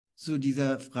zu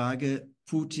dieser Frage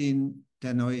Putin,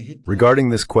 der neue Hitler.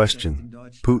 Regarding this question,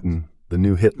 Putin, the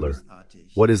new Hitler,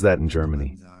 what is that in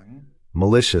Germany?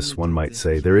 Malicious, one might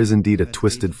say. There is indeed a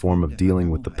twisted form of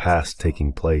dealing with the past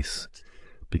taking place.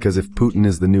 Because if Putin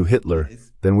is the new Hitler,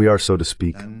 then we are, so to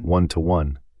speak,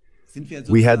 one-to-one.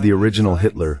 We had the original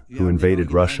Hitler who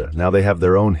invaded Russia. Now they have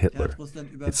their own Hitler.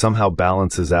 It somehow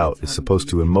balances out, is supposed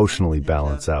to emotionally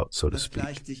balance out, so to speak.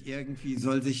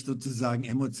 Soll sich sozusagen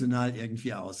emotional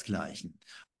irgendwie ausgleichen.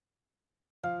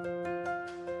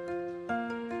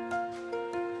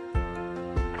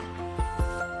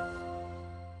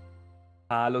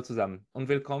 Hallo zusammen und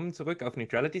willkommen zurück auf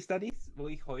Neutrality Studies, wo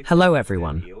ich heute Hello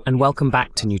everyone, and welcome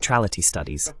back to Neutrality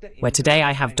Studies, where today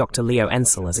I have Dr. Leo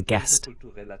Ensel as a guest.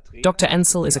 Dr.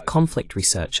 Ensel is a conflict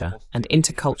researcher and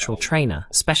intercultural trainer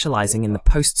specializing in the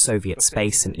post-Soviet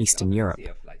space in Eastern Europe.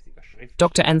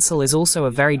 Dr. Ensel is also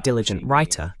a very diligent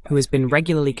writer who has been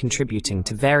regularly contributing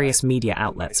to various media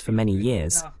outlets for many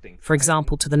years, for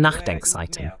example to the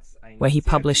Nachdenkseiten, where he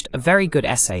published a very good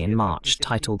essay in March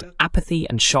titled Apathy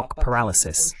and Shock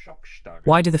Paralysis.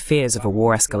 Why do the fears of a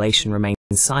war escalation remain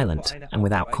silent and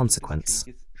without consequence?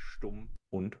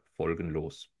 Und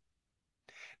folgenlos.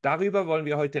 Darüber wollen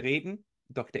wir heute reden.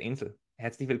 Dr. Ensel,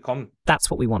 herzlich willkommen.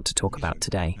 That's what we want to talk about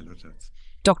today.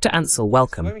 Dr. Ensel,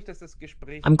 welcome.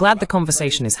 I'm glad the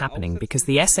conversation is happening because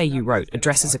the essay you wrote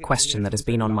addresses a question that has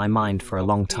been on my mind for a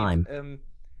long time.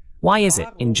 Why is it,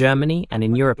 in Germany and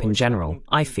in Europe in general,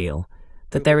 I feel,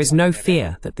 that there is no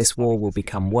fear that this war will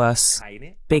become worse,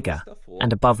 bigger,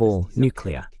 and above all,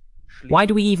 nuclear? Why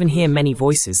do we even hear many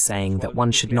voices saying that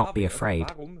one should not be afraid?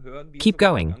 Keep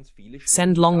going.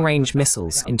 Send long-range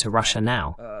missiles into Russia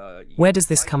now. Where does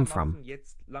this come from?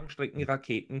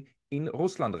 Langstreckenraketen in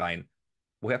Russland rein.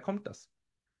 Woher kommt das?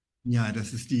 Ja,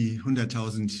 das ist die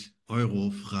 100.000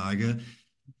 Euro Frage.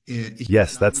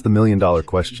 Yes, that's the million-dollar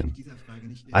question.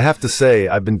 I have to say,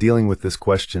 I've been dealing with this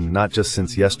question not just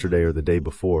since yesterday or the day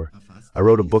before. I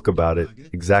wrote a book about it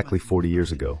exactly 40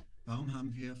 years ago.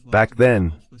 Back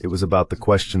then, it was about the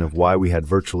question of why we had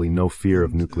virtually no fear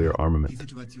of nuclear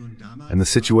armament. And the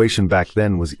situation back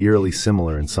then was eerily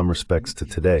similar in some respects to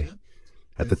today.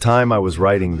 At the time I was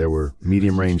writing, there were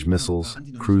medium-range missiles,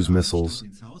 cruise missiles,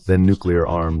 then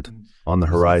nuclear-armed, on the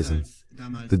horizon.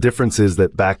 The difference is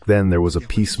that back then there was a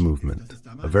peace movement,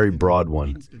 a very broad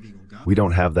one. We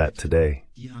don't have that today.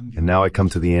 And now I come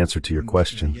to the answer to your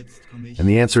question. And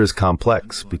the answer is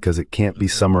complex because it can't be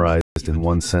summarized in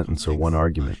one sentence or one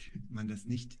argument. Man das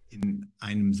nicht in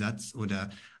einem Satz oder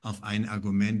auf ein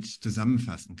Argument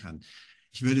zusammenfassen kann.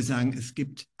 Ich würde sagen, es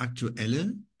gibt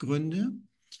aktuelle Gründe.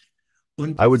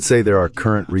 I would say there are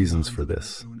current reasons for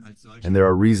this, and there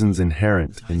are reasons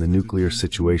inherent in the nuclear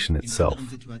situation itself.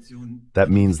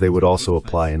 That means they would also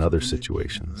apply in other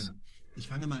situations.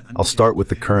 I'll start with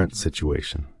the current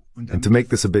situation, and to make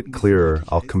this a bit clearer,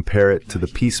 I'll compare it to the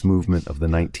peace movement of the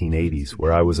 1980s,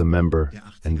 where I was a member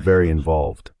and very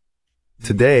involved.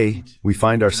 Today, we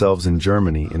find ourselves in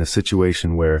Germany in a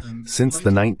situation where, since the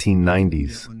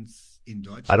 1990s,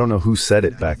 I don't know who said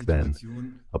it back then,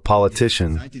 a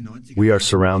politician, we are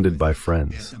surrounded by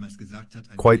friends.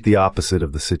 Quite the opposite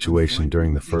of the situation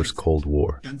during the First Cold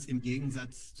War.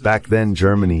 Back then,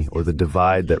 Germany, or the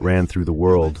divide that ran through the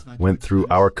world, went through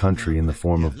our country in the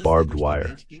form of barbed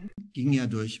wire. Ging ja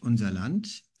durch unser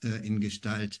Land in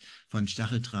Gestalt von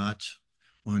Stacheldraht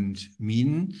und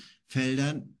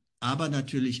Minenfeldern, aber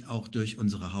natürlich auch durch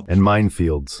unsere Hauptstadt. And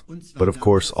minefields, but of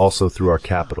course also through our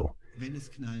capital.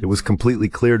 It was completely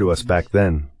clear to us back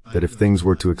then that if things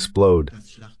were to explode,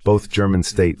 both German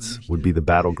states would be the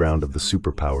battleground of the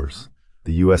superpowers,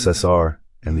 the USSR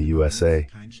and the USA.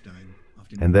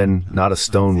 And then not a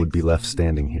stone would be left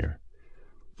standing here.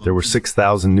 There were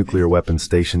 6,000 nuclear weapons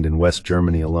stationed in West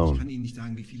Germany alone.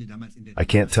 I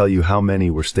can't tell you how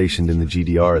many were stationed in the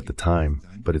GDR at the time,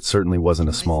 but it certainly wasn't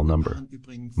a small number.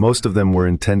 Most of them were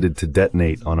intended to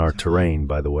detonate on our terrain,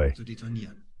 by the way.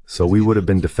 So we would have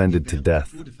been defended to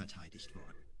death.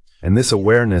 And this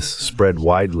awareness spread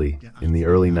widely in the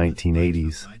early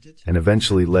 1980s and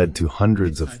eventually led to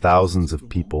hundreds of thousands of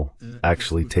people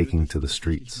actually taking to the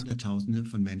streets. Hunderttausende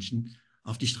von Menschen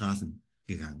auf die Straßen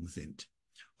gegangen sind.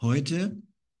 Heute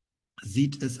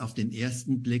sieht es auf den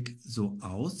ersten Blick so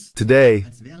aus. Today,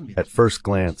 at first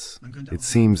glance, it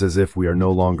seems as if we are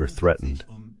no longer threatened.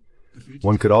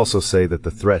 One could also say that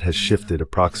the threat has shifted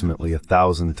approximately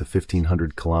 1,000 to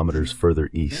 1,500 kilometers further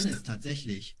east.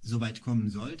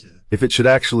 If it should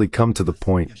actually come to the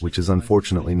point, which is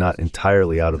unfortunately not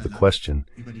entirely out of the question,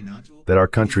 that our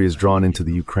country is drawn into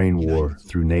the Ukraine war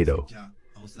through NATO,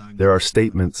 There are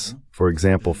statements, for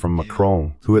example, from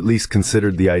Macron, who at least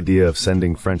considered the idea of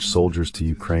sending French soldiers to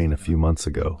Ukraine a few months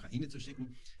ago.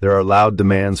 There are loud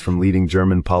demands from leading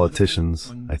German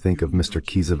politicians, I think of Mr.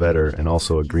 Kiesewetter and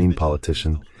also a Green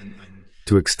politician,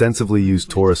 to extensively use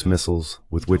Taurus missiles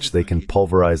with which they can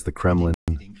pulverize the Kremlin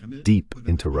deep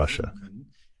into Russia.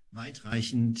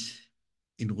 Weitreichend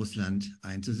in Russland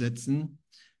einzusetzen.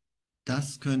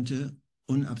 Das könnte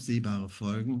unabsehbare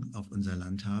Folgen auf unser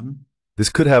Land haben. This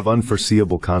could have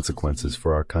unforeseeable consequences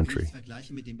for our country,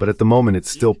 but at the moment it's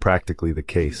still practically the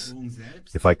case,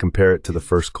 if I compare it to the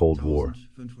First Cold War.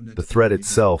 The threat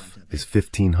itself is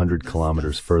 1,500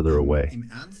 kilometers further away.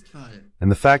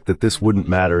 And the fact that this wouldn't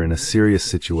matter in a serious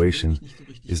situation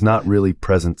is not really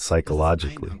present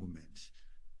psychologically.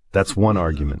 That's one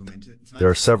argument. There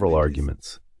are several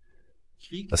arguments.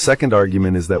 A second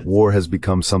argument is that war has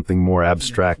become something more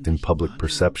abstract in public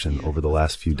perception over the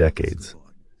last few decades.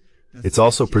 It's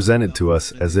also presented to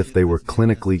us as if they were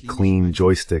clinically clean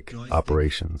joystick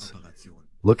operations.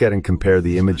 Look at and compare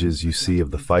the images you see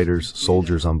of the fighters,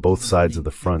 soldiers on both sides of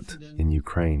the front in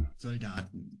Ukraine.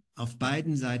 Auf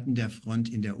beiden Seiten der Front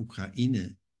in der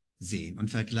Ukraine sehen und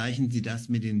vergleichen Sie das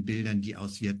mit den Bildern, die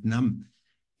aus Vietnam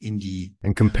in die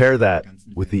And compare that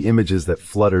with the images that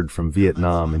fluttered from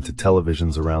Vietnam into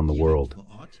televisions around the world.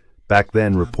 Back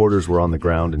then, reporters were on the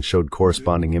ground and showed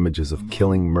corresponding images of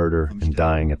killing, murder, and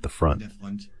dying at the front.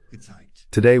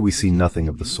 Today, we see nothing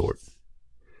of the sort.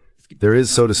 There is,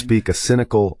 so to speak, a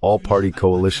cynical, all-party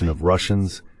coalition of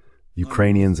Russians,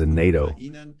 Ukrainians, and NATO,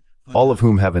 all of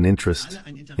whom have an interest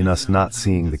in us not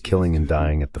seeing the killing and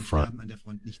dying at the front.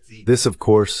 This, of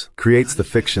course, creates the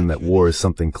fiction that war is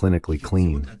something clinically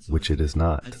clean, which it is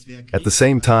not. At the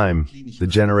same time, the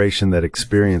generation that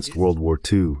experienced World War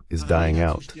II is dying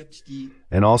out,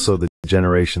 and also the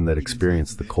generation that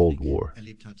experienced the Cold War.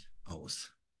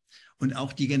 Und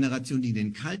auch die Generation, die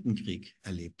den Kalten Krieg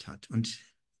erlebt hat und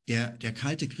der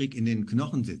Kalte Krieg in den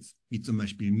Knochen sitzt, wie zum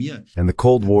Beispiel mir. And the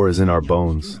Cold War is in our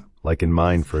bones, like in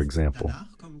mine, for example.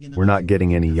 We're not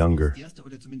getting any younger.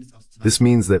 This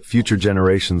means that future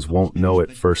generations won't know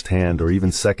it firsthand or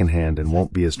even secondhand and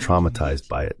won't be as traumatized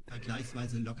by it.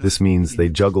 This means they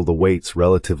juggle the weights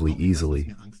relatively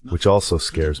easily, which also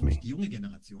scares me.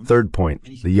 Third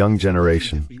point, the young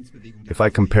generation. If I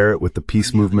compare it with the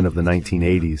peace movement of the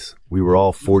 1980s, we were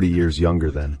all 40 years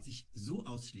younger then.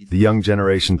 The young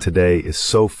generation today is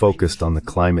so focused on the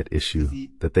climate issue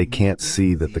that they can't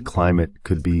see that the climate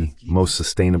could be most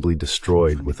sustainably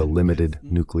destroyed with a limited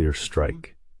nuclear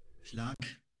strike.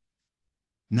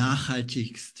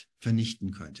 Nachhaltigst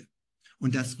vernichten könnte.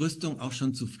 Und dass Rüstung auch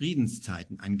schon zu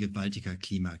Friedenszeiten ein gewaltiger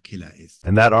Klimakiller ist.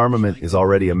 And that armament is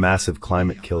already a massive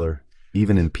climate killer,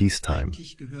 even in peacetime,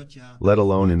 let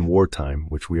alone in wartime,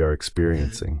 which we are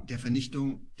experiencing.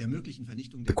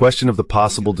 The question of the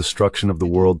possible destruction of the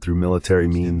world through military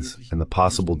means and the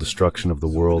possible destruction of the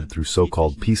world through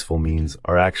so-called peaceful means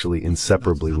are actually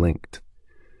inseparably linked.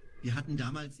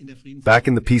 Back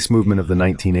in the peace movement of the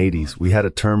 1980s, we had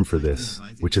a term for this,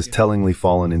 which has tellingly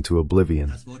fallen into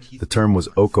oblivion. The term was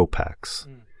Okopax.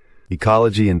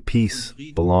 Ecology and peace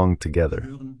belong together.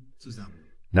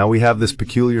 Now we have this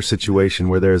peculiar situation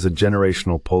where there is a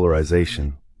generational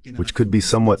polarization, which could be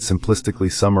somewhat simplistically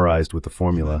summarized with the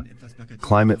formula,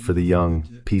 climate for the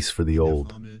young, peace for the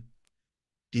old.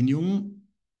 Den Jungen,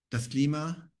 das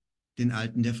Klima, den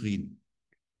Alten der Frieden.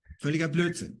 Völliger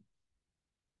Blödsinn.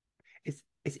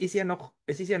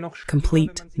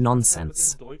 Complete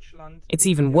nonsense. It's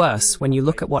even worse when you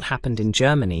look at what happened in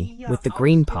Germany with the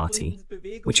Green Party,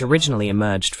 which originally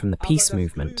emerged from the peace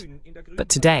movement. But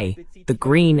today, the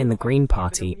green in the Green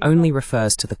Party only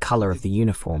refers to the color of the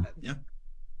uniform.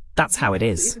 That's how it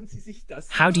is.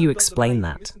 How do you explain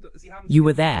that? You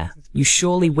were there. You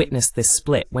surely witnessed this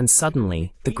split when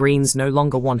suddenly the Greens no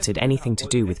longer wanted anything to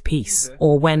do with peace,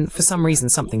 or when, for some reason,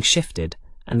 something shifted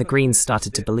and the Greens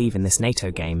started to believe in this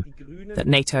NATO game, that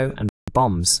NATO and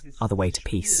bombs are the way to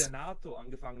peace.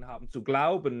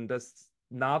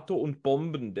 NATO und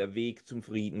Bomben der Weg zum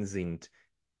Frieden sind.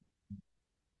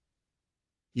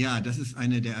 Ja, das ist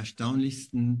eine der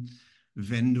erstaunlichsten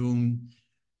Wendungen.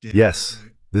 Yes,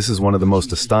 this is one of the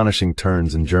most astonishing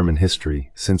turns in German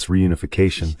history since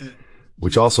reunification,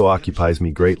 which also occupies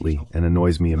me greatly and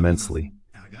annoys me immensely.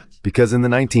 Because in the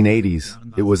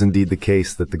 1980s, it was indeed the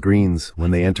case that the Greens,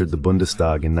 when they entered the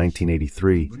Bundestag in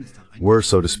 1983, were,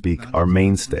 so to speak, our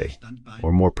mainstay,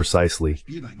 or more precisely,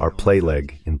 our play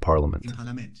leg in Parliament.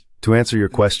 To answer your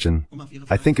question,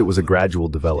 I think it was a gradual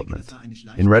development.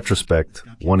 In retrospect,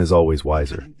 one is always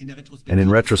wiser. And in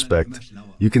retrospect,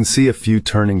 you can see a few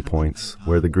turning points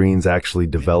where the Greens actually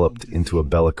developed into a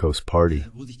bellicose party.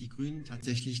 Wo sich die Grünen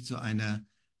tatsächlich zu einer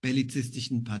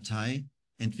bellizistischen Partei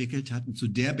entwickelt hatten, zu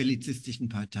der bellizistischen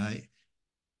Partei,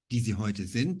 die sie heute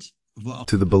sind.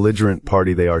 To the belligerent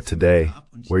party they are today,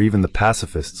 where even the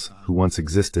pacifists, who once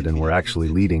existed and were actually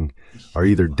leading, are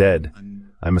either dead.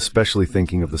 I'm especially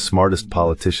thinking of the smartest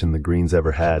politician the Greens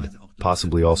ever had,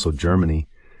 possibly also Germany,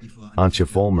 Antje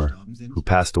Vollmer, who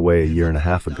passed away a year and a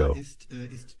half ago.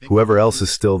 Whoever else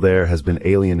is still there has been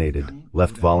alienated,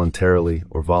 left voluntarily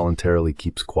or voluntarily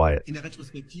keeps quiet.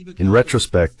 In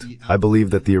retrospect, I believe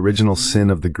that the original sin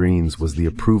of the Greens was the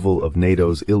approval of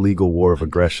NATO's illegal war of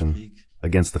aggression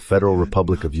against the Federal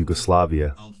Republic of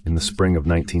Yugoslavia in the spring of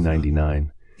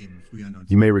 1999.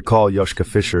 You may recall Joschka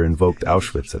Fischer invoked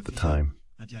Auschwitz at the time.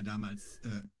 Hat ja damals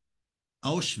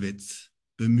Auschwitz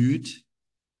bemüht,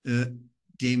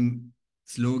 dem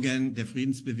Slogan der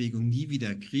Friedensbewegung Nie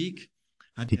wieder Krieg.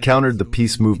 He countered the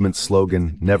peace movement's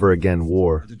slogan, Never Again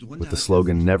War, with the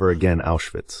slogan, Never Again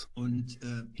Auschwitz.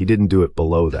 He didn't do it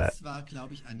below that.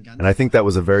 And I think that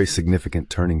was a very significant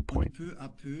turning point.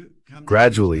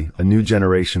 Gradually, a new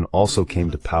generation also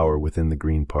came to power within the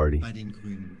Green Party.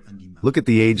 Look at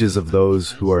the ages of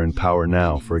those who are in power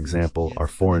now, for example, our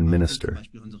foreign minister.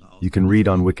 You can read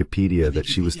on Wikipedia that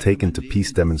she was taken to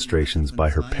peace demonstrations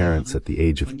by her parents at the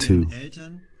age of 2.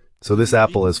 So this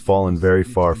apple has fallen very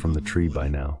far from the tree by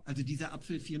now.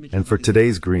 And for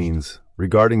today's Greens,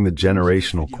 regarding the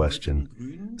generational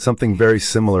question, something very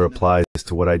similar applies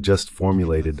to what I just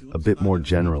formulated a bit more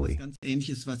generally.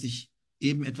 Ähnliches, was ich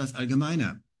eben etwas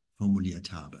allgemeiner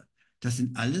formuliert habe. Das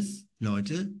sind alles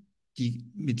Leute, die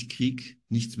mit Krieg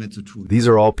nichts mehr zu tun haben. These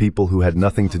are all people who had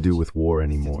nothing to do with war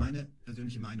anymore.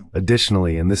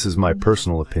 Additionally, and this is my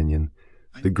personal opinion,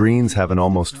 the Greens have an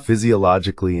almost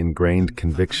physiologically ingrained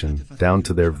conviction down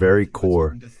to their very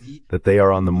core that they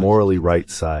are on the morally right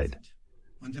side.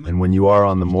 And when you are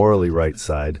on the morally right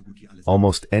side,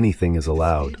 almost anything is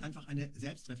allowed.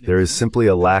 There is simply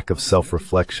a lack of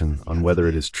self-reflection on whether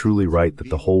it is truly right that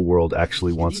the whole world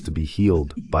actually wants to be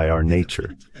healed by our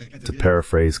nature, to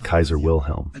paraphrase Kaiser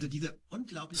Wilhelm.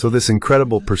 So this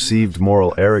incredible perceived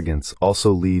moral arrogance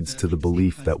also leads to the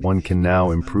belief that one can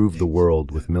now improve the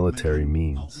world with military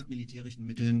means.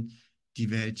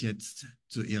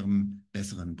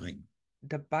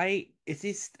 Dabei,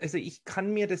 ich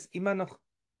kann mir das immer noch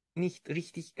nicht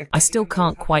richtig erklären. I still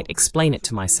can't quite explain it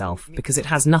to myself because it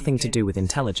has nothing to do with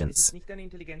intelligence.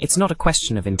 It's not a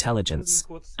question of intelligence,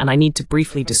 and I need to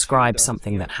briefly describe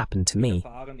something that happened to me,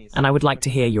 and I would like to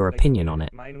hear your opinion on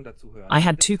it. I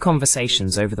had 2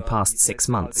 conversations over the past 6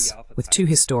 months with 2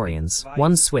 historians,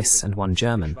 one Swiss and one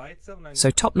German.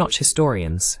 So top-notch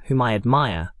historians whom I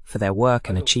admire for their work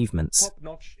and achievements.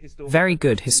 Very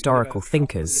good historical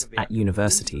thinkers at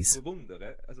universities.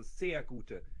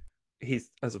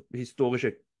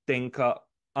 Historische Denker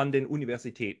an den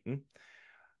Universitäten.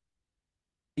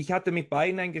 Ich hatte mit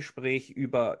beiden ein Gespräch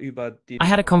über den I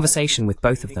had a conversation with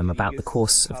both of them about the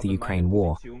course of the Ukraine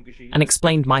war and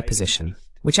explained my position,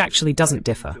 which actually doesn't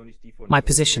differ. My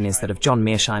position is that of John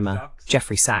Mearsheimer,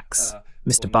 Jeffrey Sachs,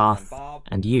 Mr. Barth,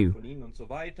 and you,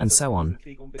 and so on,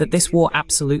 that this war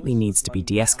absolutely needs to be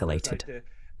de-escalated,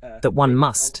 that one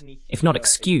must, if not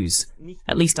excuse,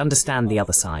 at least understand the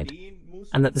other side,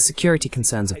 and that the security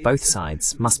concerns of both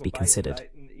sides must be considered.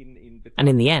 And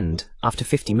in the end, after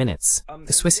 50 minutes,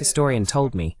 the Swiss historian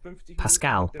told me,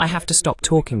 Pascal, I have to stop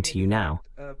talking to you now.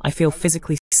 I feel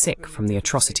physically sick from the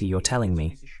atrocity you're telling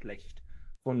me.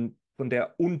 Von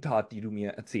der Untat, die du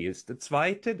mir erzählst. Der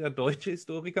zweite, der deutsche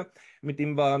Historiker, mit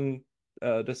dem waren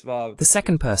The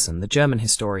second person, the German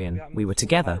historian, we were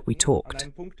together, we talked.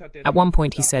 At one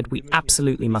point he said we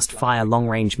absolutely must fire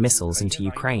long-range missiles into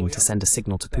Ukraine to send a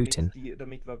signal to Putin.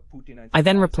 I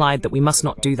then replied that we must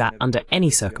not do that under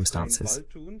any circumstances.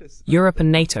 Europe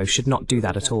and NATO should not do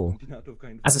that at all.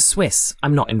 As a Swiss,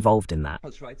 I'm not involved in that.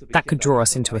 That could draw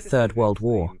us into a third world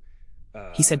war.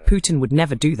 He said Putin would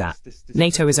never do that.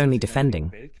 NATO is only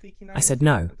defending. I said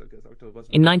no.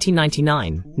 In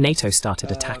 1999, NATO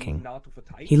started attacking.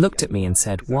 He looked at me and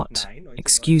said, "What?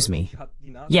 Excuse me?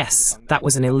 Yes, that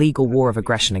was an illegal war of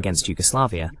aggression against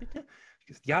Yugoslavia."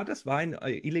 Ja, das war ein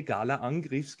illegaler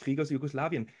Angriffskrieg aus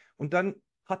Jugoslawien. Und dann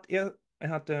hat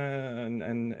hatte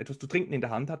etwas zu trinken in der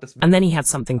Hand. And then he had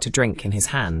something to drink in his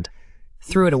hand,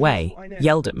 threw it away,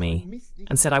 yelled at me,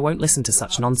 and said I won't listen to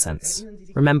such nonsense.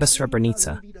 Remember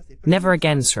Srebrenica. Never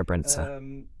again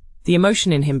Srebrenica. The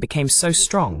emotion in him became so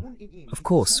strong. Of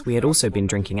course, we had also been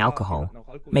drinking alcohol.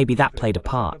 Maybe that played a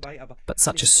part. but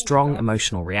such a strong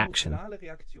emotional reaction.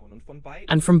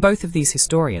 And from both of these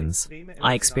historians,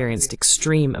 I experienced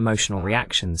extreme emotional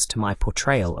reactions to my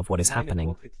portrayal of what is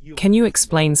happening. Can you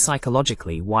explain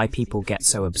psychologically why people get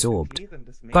so absorbed?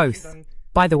 Both,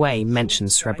 by the way, mention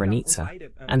Srebrenica,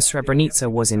 and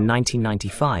Srebrenica was in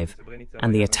 1995,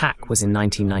 and the attack was in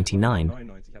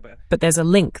 1999. But there's a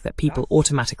link that people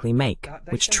automatically make,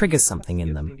 which triggers something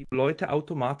in them. Leute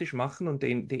automatisch machen und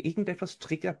der irgendetwas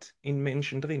triggert in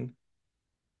Menschen drin.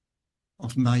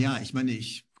 Offenbar ja, ich meine,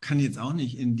 ich kann jetzt auch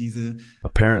nicht in diese...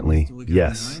 Apparently,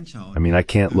 yes. I mean, I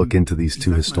can't look into these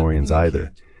two historians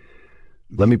either.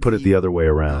 Let me put it the other way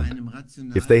around.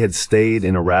 If they had stayed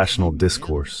in a rational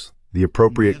discourse, the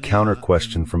appropriate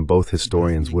counter-question from both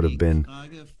historians would have been,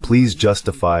 please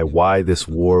justify why this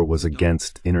war was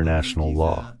against international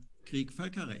law.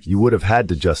 You would have had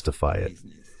to justify it,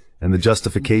 and the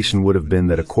justification would have been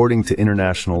that according to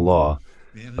international law,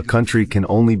 a country can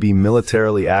only be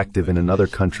militarily active in another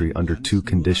country under two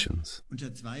conditions.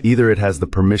 Either it has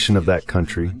the permission of that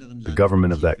country, the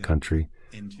government of that country,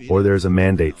 or there is a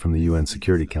mandate from the UN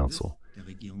Security Council.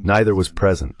 Neither was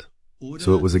present,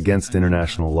 so it was against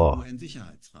international law.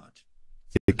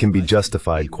 It can be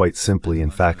justified quite simply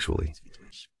and factually.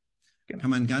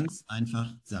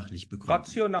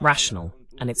 Rational,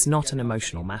 and it's not an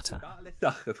emotional matter.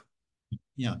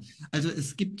 Ja, also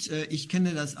es gibt, ich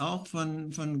kenne das auch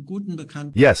von guten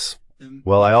Bekannten. Yes.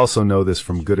 Well, I also know this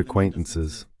from good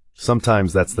acquaintances.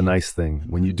 Sometimes that's the nice thing.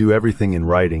 When you do everything in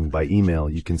writing by email,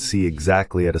 you can see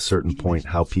exactly at a certain point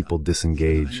how people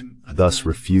disengage, thus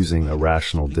refusing a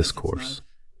rational discourse.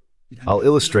 I'll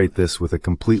illustrate this with a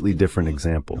completely different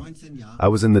example. I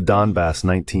was in the Donbass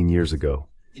 19 years ago.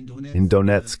 In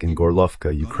Donetsk and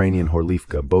Gorlovka, Ukrainian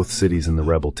Horlivka, both cities in the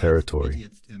rebel territory.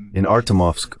 In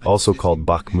Artemovsk, also called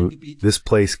Bakhmut, this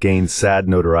place gained sad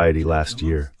notoriety last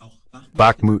year.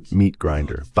 Bakhmut's meat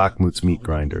grinder.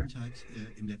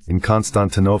 In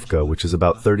Konstantinovka, which is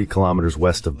about 30 kilometers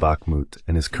west of Bakhmut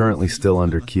and is currently still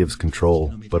under Kiev's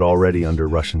control, but already under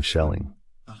Russian shelling.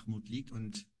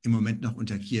 Im Moment noch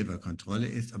unter Kiewer Kontrolle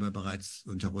ist, aber bereits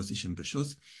unter russischem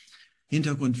Beschuss.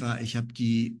 Hintergrund war, ich habe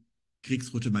die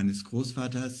Kriegsroute meines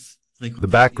Großvaters. The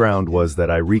background was that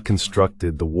I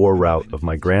reconstructed the war route of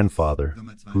my grandfather,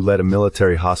 who led a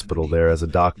military hospital there as a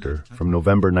doctor from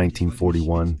November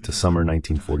 1941 to summer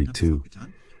 1942.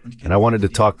 And I wanted to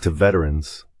talk to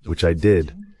veterans, which I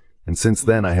did, and since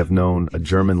then I have known a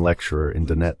German lecturer in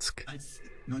Donetsk.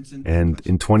 And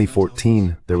in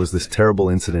 2014, there was this terrible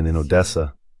incident in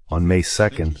Odessa on May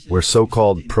 2nd, where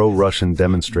so-called pro-Russian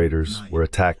demonstrators were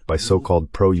attacked by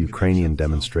so-called pro-Ukrainian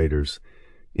demonstrators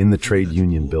in the trade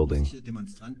union building.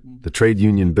 The trade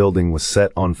union building was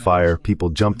set on fire, people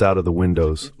jumped out of the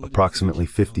windows, approximately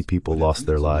 50 people lost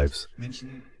their lives.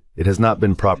 It has not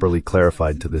been properly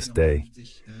clarified to this day,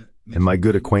 and my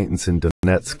good acquaintance in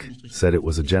Donetsk said it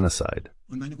was a genocide.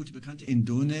 Und meine gute Bekannte in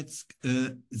Donetsk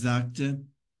sagte,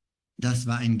 das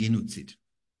war ein Genozid.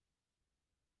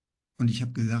 Und ich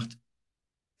habe gesagt,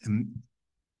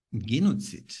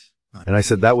 Genozid. And I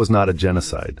said that was not a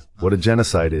genocide. What a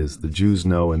genocide is, the Jews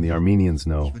know and the Armenians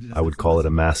know. I would call it a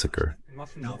massacre.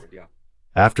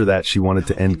 After that, she wanted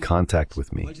to end contact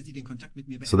with me.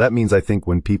 So that means, I think,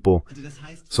 when people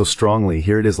so strongly,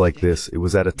 here it is like this, it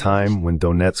was at a time when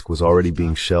Donetsk was already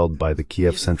being shelled by the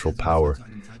Kiev Central Power.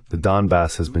 The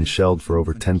Donbass has been shelled for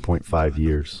over 10.5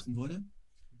 years.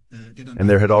 And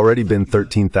there had already been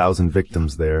 13,000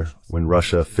 victims there when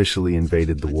Russia officially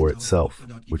invaded the war itself,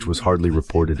 which was hardly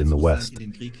reported in the West.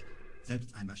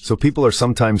 So people are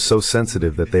sometimes so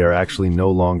sensitive that they are actually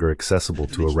no longer accessible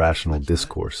to a rational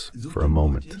discourse for a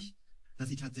moment.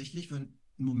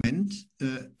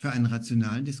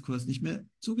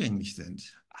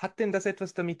 Hat denn das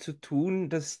etwas damit zu tun,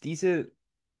 dass diese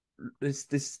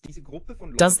Gruppe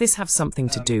von Does this have something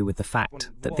to do with the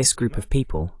fact that this group of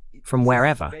people, from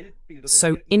wherever,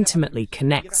 so intimately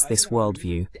connects this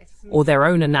worldview, or their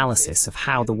own analysis of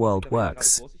how the world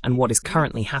works and what is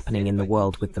currently happening in the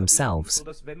world with themselves,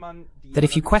 that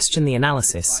if you question the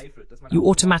analysis, you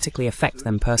automatically affect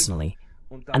them personally,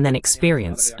 and then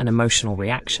experience an emotional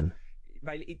reaction?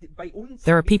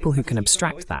 There are people who can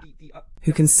abstract that,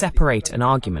 who can separate an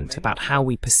argument about how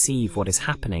we perceive what is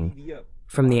happening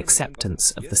from the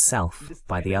acceptance of the self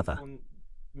by the other.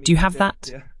 Do you have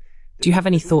that? Do you have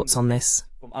any thoughts on this?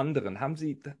 Haben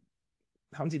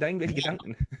Sie da irgendwelche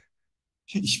Gedanken?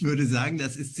 Ich würde sagen,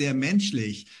 das ist sehr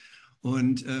menschlich.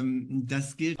 Und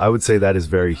das gilt. I would say that is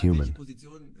very human.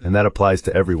 And that applies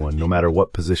to everyone, no matter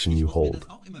what position you hold.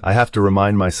 I have to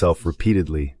remind myself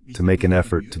repeatedly to make an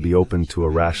effort to be open to a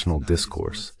rational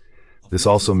discourse. This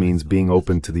also means being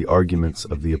open to the arguments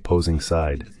of the opposing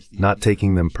side. not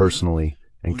taking them personally,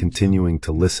 and continuing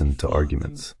to listen to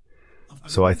arguments.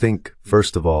 So I think,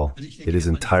 first of all, it is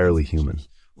entirely human.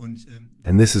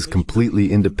 And this is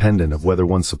completely independent of whether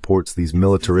one supports these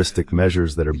militaristic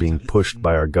measures that are being pushed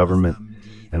by our government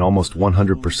and almost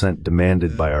 100%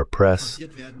 demanded by our press,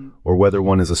 or whether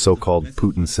one is a so-called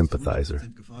Putin sympathizer.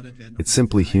 It's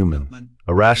simply human.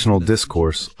 A rational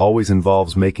discourse always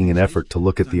involves making an effort to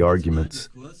look at the arguments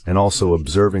and also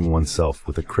observing oneself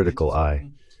with a critical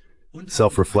eye.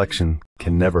 Self-reflection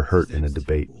can never hurt in a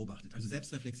debate.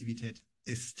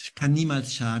 Kann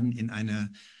niemals schaden in einer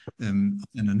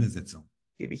Auseinandersetzung.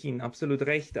 Gebe ich Ihnen absolut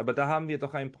recht, aber da haben wir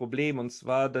doch ein Problem, und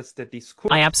zwar, dass der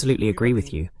Diskurs... I absolutely agree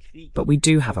with you, but we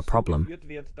do have a problem.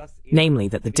 Namely,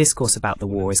 that the discourse about the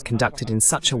war is conducted in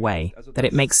such a way that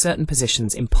it makes certain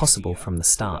positions impossible from the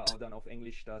start.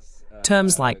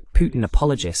 Terms like Putin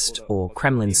apologist or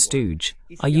Kremlin stooge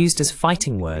are used as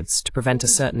fighting words to prevent a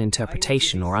certain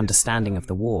interpretation or understanding of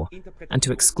the war, and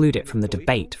to exclude it from the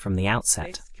debate from the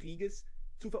outset.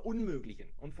 Zu verunmöglichen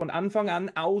und von Anfang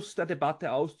an aus der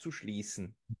Debatte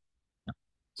auszuschließen.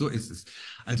 So ist es.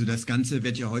 Also das Ganze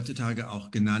wird ja heutzutage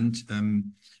auch genannt.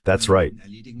 That's right.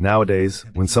 Nowadays,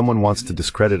 when someone wants to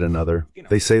discredit another,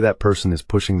 they say that person is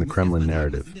pushing the Kremlin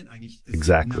narrative.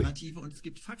 Exactly.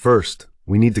 First,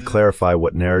 we need to clarify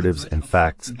what narratives and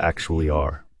facts actually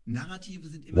are.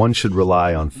 One should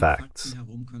rely on facts.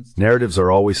 Narratives are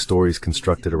always stories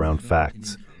constructed around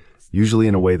facts, usually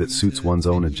in a way that suits one's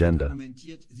own agenda.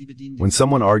 When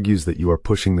someone argues that you are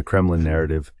pushing the Kremlin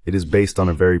narrative, it is based on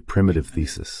a very primitive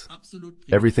thesis.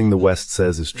 Everything the West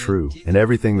says is true, and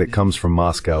everything that comes from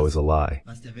Moscow is a lie.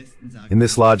 In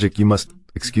this logic, you must,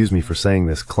 excuse me for saying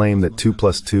this, claim that 2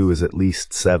 plus 2 is at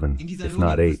least 7, if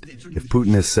not 8, if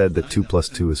Putin has said that 2 plus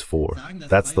 2 is 4.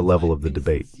 That's the level of the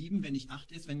debate.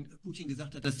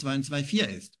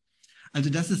 Also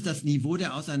das ist das Niveau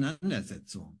der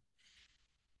Auseinandersetzung.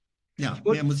 Ja,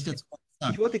 mehr muss ich dazu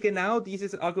sagen. Ich wollte genau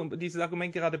dieses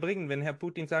Argument gerade bringen, wenn Herr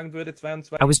Putin sagen würde, 2 und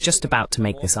 2... I was just about to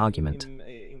make this argument.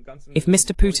 If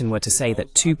Mr. Putin were to say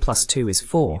that 2 plus 2 is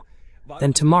 4,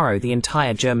 then tomorrow the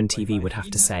entire German TV would have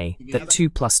to say that 2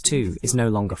 plus 2 is no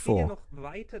longer 4.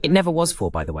 It never was 4,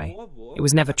 by the way. It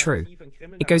was never true.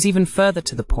 It goes even further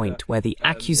to the point where the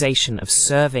accusation of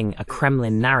serving a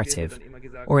Kremlin narrative,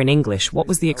 or in English, what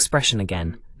was the expression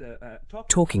again?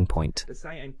 Talking point.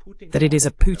 That it is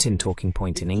a Putin talking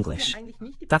point in English.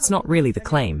 That's not really the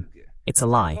claim. It's a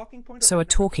lie. So a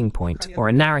talking point or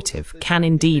a narrative can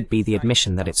indeed be the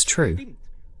admission that it's true,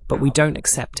 but we don't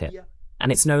accept it,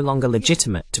 and it's no longer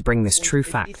legitimate to bring this true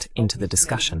fact into the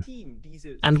discussion.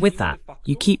 And with that,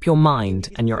 you keep your mind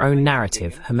and your own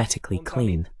narrative hermetically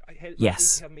clean.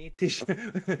 Yes.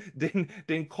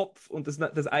 Den Kopf und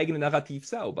das eigene Narrativ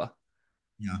sauber.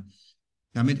 Ja.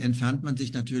 Damit entfernt man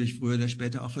sich natürlich früher oder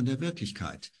später auch von der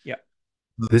Wirklichkeit. Ja.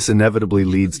 This inevitably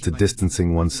leads to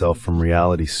distancing oneself from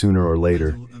reality sooner or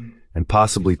later, and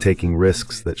possibly taking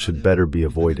risks that should better be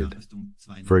avoided.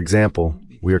 For example,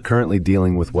 we are currently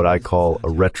dealing with what I call a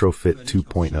retrofit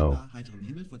 2.0.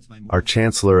 Our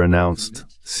chancellor announced,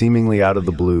 seemingly out of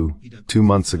the blue, 2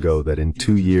 months ago that in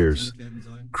 2 years,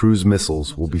 cruise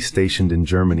missiles will be stationed in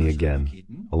Germany again,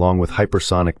 along with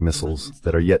hypersonic missiles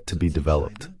that are yet to be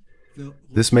developed.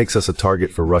 This makes us a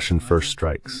target for Russian first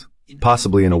strikes,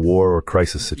 possibly in a war or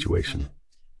crisis situation.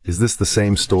 Is this the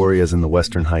same story as in the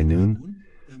Western High Noon?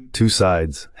 2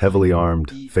 sides, heavily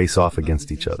armed, face off against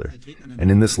each other,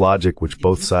 and in this logic which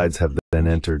both sides have then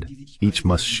entered, each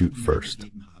must shoot first.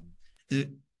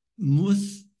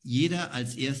 Muss jeder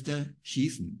als Erster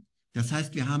schießen. Das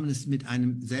heißt, wir haben es mit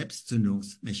einem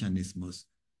Selbstzündungsmechanismus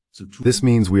zu tun. This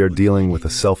means we are dealing with a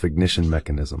self-ignition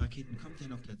mechanism.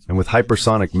 And with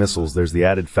hypersonic missiles, there's the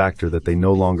added factor that they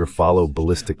no longer follow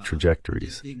ballistic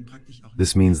trajectories.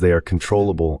 This means they are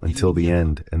controllable until the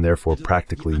end and therefore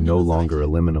practically no longer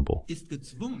eliminable.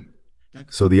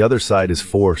 So the other side is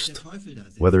forced,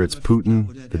 whether it's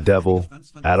Putin, the devil,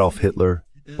 Adolf Hitler,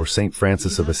 or St.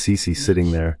 Francis of Assisi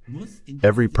sitting there,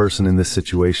 every person in this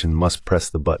situation must press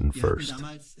the button first.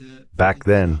 Back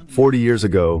then, 40 years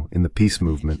ago, in the peace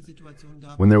movement,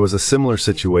 when there was a similar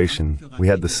situation, we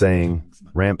had the saying,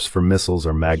 ramps for missiles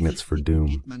are magnets for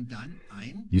doom.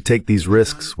 You take these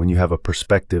risks when you have a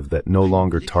perspective that no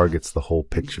longer targets the whole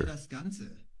picture.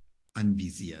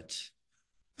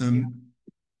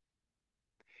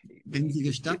 Wenn Sie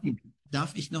gestatten,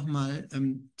 darf ich noch mal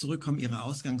zurückkommen, Ihre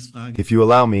Ausgangsfrage. If you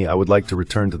allow me, I would like to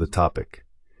return to the topic.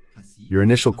 Your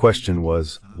initial question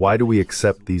was, why do we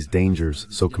accept these dangers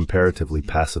so comparatively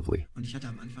passively?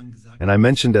 And I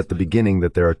mentioned at the beginning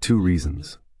that there are 2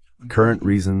 reasons. current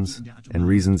reasons, and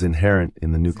reasons inherent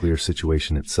in the nuclear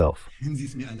situation itself.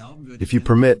 If you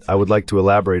permit, I would like to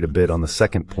elaborate a bit on the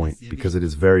second point because it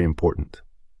is very important.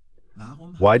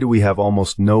 Why do we have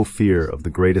almost no fear of the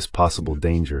greatest possible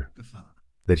danger?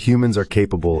 That humans are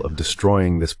capable of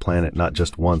destroying this planet not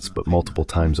just once but multiple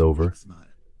times over?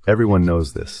 Everyone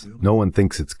knows this. No one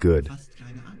thinks it's good.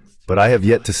 But I have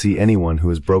yet to see anyone who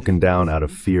has broken down out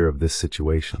of fear of this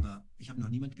situation.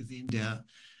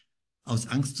 Aus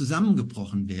Angst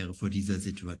zusammengebrochen wäre vor dieser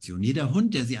Situation. Jeder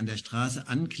Hund, der sie an der Straße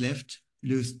ankläfft,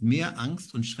 löst mehr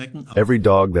Angst und Schrecken aus. Every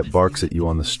dog that barks at you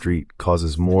on the street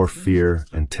causes more fear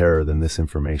and terror than this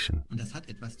information.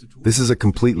 This is a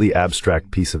completely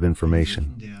abstract piece of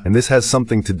information, and this has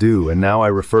something to do, and now I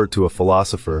refer to a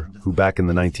philosopher who back in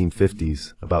the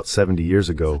 1950s, about 70 years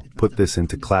ago, put this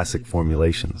into classic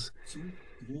formulations.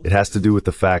 It has to do with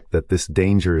the fact that this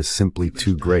danger is simply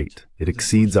too great. It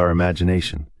exceeds our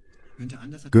imagination.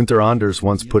 Günther Anders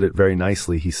once put it very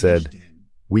nicely. He said,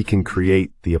 "We can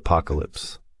create the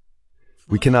apocalypse."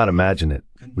 We cannot imagine it.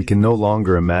 We can no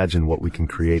longer imagine what we can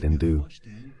create and do.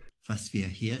 Was wir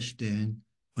herstellen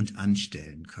und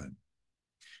anstellen können.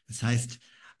 Das heißt,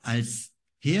 als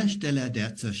Hersteller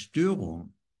der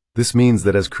Zerstörung. This means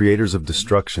that as creators of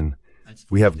destruction,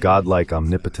 we have godlike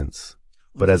omnipotence.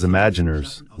 But as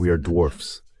imaginers, we are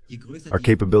dwarfs. Our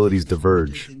capabilities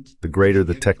diverge, the greater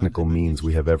the technical means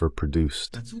we have ever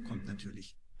produced.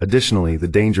 Additionally, the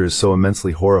danger is so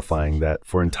immensely horrifying that,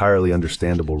 for entirely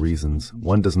understandable reasons,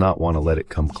 one does not want to let it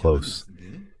come close.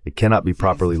 It cannot be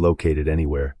properly located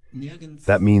anywhere.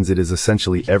 That means it is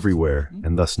essentially everywhere,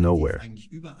 and thus nowhere.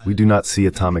 We do not see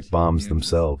atomic bombs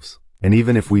themselves. And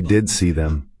even if we did see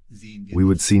them, we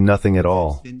would see nothing at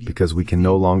all, because we can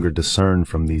no longer discern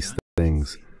from these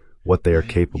things what they are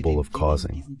capable of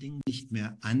causing. Nicht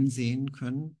mehr ansehen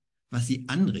können, was sie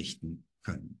anrichten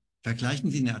können. Vergleichen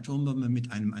Sie eine Atombombe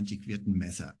mit einem antiquierten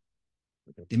Messer.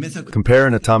 Compare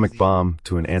an atomic bomb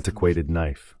to an antiquated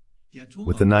knife.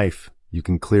 With the knife, you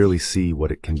can clearly see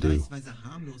what it can do.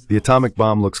 The atomic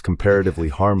bomb looks comparatively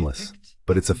harmless,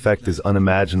 but its effect is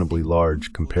unimaginably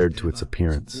large compared to its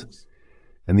appearance.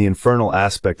 And the infernal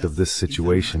aspect of this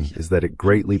situation is that it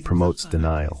greatly promotes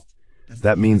denial.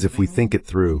 That means if we think it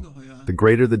through, the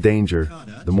greater the danger,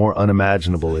 the more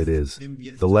unimaginable it is,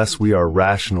 the less we are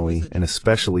rationally and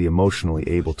especially emotionally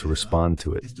able to respond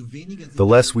to it. The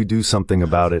less we do something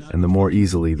about it and the more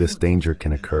easily this danger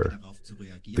can occur.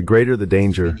 The greater the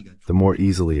danger, the more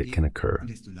easily it can occur.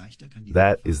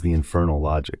 That is the infernal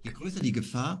logic. Je größer die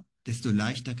Gefahr, desto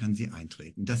leichter kann sie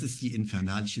eintreten. Das ist die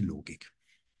infernalische Logik.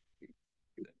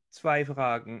 Zwei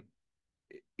Fragen.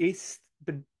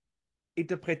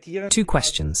 Two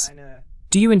questions.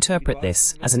 Do you interpret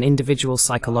this as an individual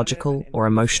psychological or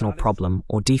emotional problem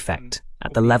or defect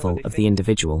at the level of the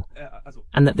individual,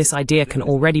 and that this idea can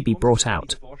already be brought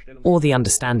out, or the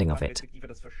understanding of it?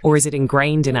 Or is it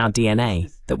ingrained in our DNA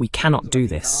that we cannot do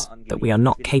this, that we are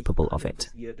not capable of it?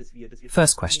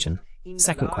 First question.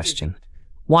 Second question.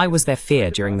 Why was there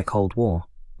fear during the Cold War?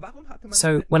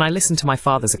 So, when I listened to my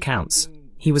father's accounts,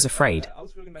 he was afraid.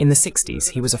 In the 60s,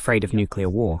 he was afraid of nuclear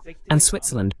war, and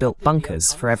Switzerland built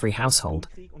bunkers for every household.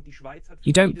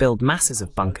 You don't build masses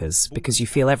of bunkers because you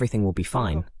feel everything will be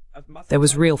fine. There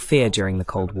was real fear during the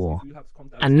Cold War.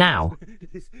 And now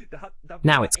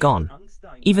it's gone.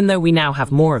 Even though we now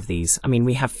have more of these,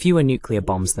 we have fewer nuclear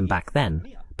bombs than back then,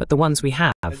 but the ones we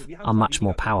have are much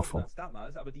more powerful.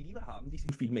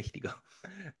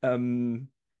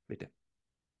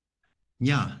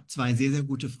 Ja, zwei sehr, sehr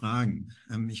gute Fragen.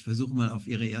 Ich versuche mal auf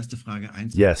Ihre erste Frage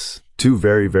einzugehen. Yes, two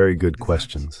very, very good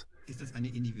questions.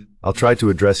 I'll try to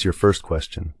address your first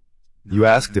question. You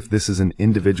asked if this is an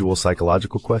individual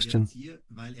psychological question?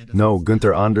 No,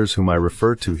 Günther Anders, whom I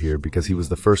refer to here because he was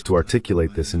the first to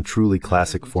articulate this in truly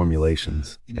classic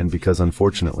formulations, and because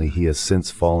unfortunately he has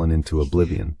since fallen into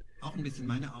oblivion.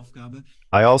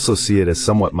 I also see it as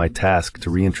somewhat my task to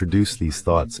reintroduce these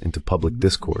thoughts into public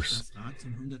discourse.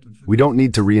 We don't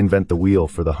need to reinvent the wheel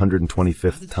for the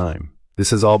 125th time.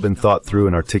 This has all been thought through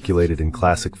and articulated in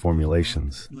classic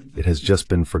formulations. It has just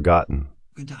been forgotten.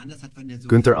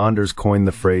 Günther Anders coined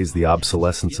the phrase the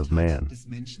obsolescence of man.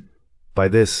 By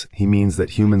this, he means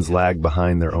that humans lag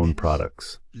behind their own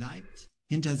products. Bleibt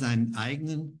hinter seinen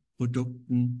eigenen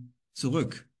Produkten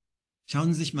zurück.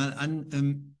 Schauen Sie sich mal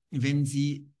an, wenn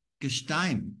Sie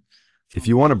Gestein. If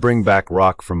you want to bring back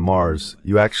rock from Mars,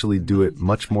 you actually do it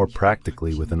much more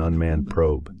practically with an unmanned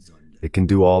probe. It can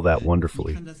do all that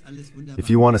wonderfully. If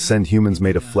you want to send humans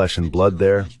made of flesh and blood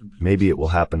there, maybe it will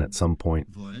happen at some point.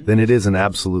 Then it is an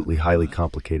absolutely highly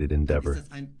complicated endeavor.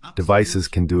 Devices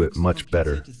can do it much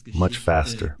better, much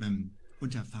faster.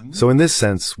 So in this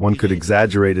sense, one could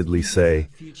exaggeratedly say,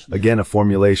 again a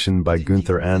formulation by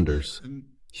Günther Anders,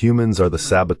 humans are the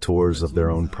saboteurs of their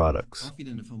own products.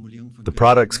 The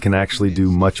products can actually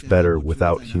do much better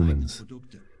without humans.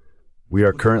 We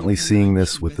are currently seeing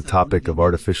this with the topic of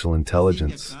artificial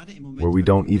intelligence, where we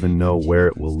don't even know where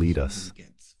it will lead us.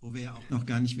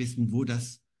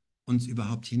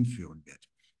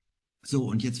 So,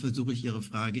 und jetzt versuche ich Ihre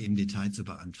Frage im Detail zu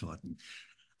beantworten.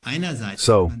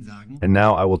 So, and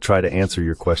now I will try to answer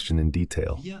your question in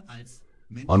detail.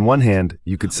 On one hand,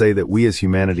 you could say that we as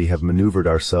humanity have maneuvered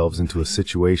ourselves into a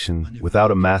situation without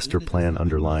a master plan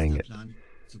underlying it.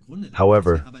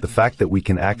 However, the fact that we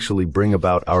can actually bring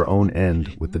about our own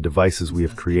end with the devices we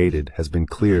have created has been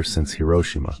clear since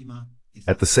Hiroshima.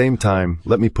 At the same time,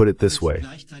 let me put it this way,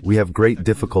 we have great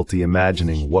difficulty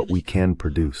imagining what we can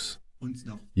produce.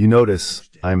 You notice,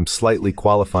 I'm slightly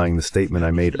qualifying the statement I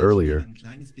made earlier,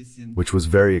 which was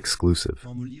very exclusive.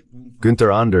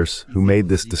 Günther Anders, who made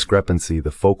this discrepancy the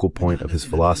focal point of his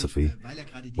philosophy,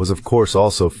 was of course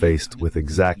also faced with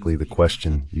exactly the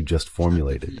question you just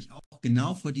formulated.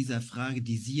 Genau vor dieser Frage,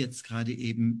 die Sie jetzt gerade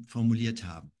eben formuliert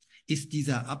haben. Ist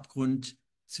dieser Abgrund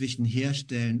zwischen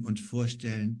Herstellen und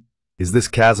Vorstellen? Is this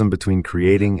chasm between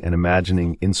creating and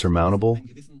imagining insurmountable,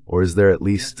 or is there at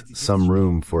least some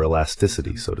room for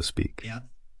elasticity, so to speak?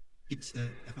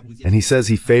 And he says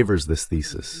he favors this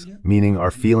thesis, meaning our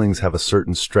feelings have a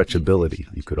certain stretchability,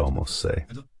 you could almost say.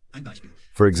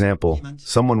 For example,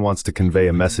 someone wants to convey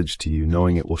a message to you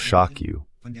knowing it will shock you.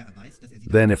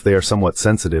 Then, if they are somewhat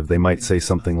sensitive, they might say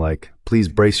something like, "Please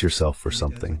brace yourself for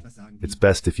something. It's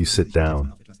best if you sit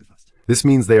down." This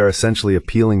means they are essentially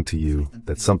appealing to you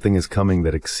that something is coming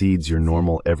that exceeds your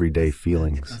normal everyday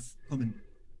feelings.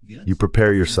 You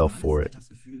prepare yourself for it,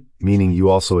 meaning you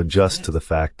also adjust to the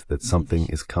fact that something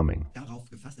is coming.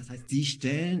 Sie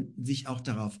stellen sich auch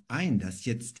darauf ein, dass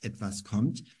jetzt etwas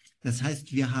kommt. Das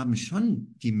heißt, wir haben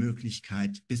schon die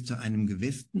Möglichkeit, bis zu einem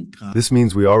gewissen Grad. This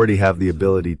means we already have the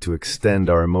ability to extend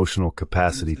our emotional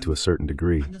capacity to a certain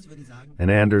degree.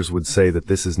 And Anders would say that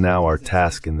this is now our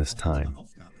task in this time.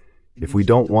 If we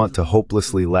don't want to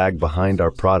hopelessly lag behind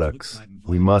our products,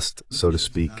 we must, so to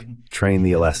speak, train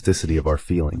the elasticity of our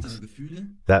feelings.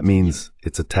 That means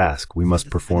it's a task. We must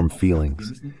perform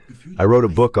feelings. I wrote a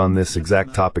book on this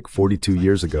exact topic 42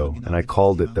 years ago, and I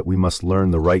called it that we must learn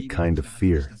the right kind of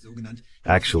fear.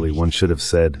 Actually, one should have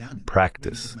said,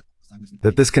 practice.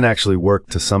 That this can actually work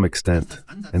to some extent,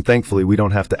 and thankfully we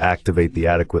don't have to activate the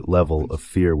adequate level of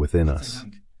fear within us.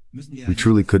 We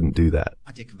truly couldn't do that.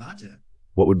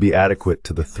 What would be adequate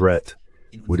to the threat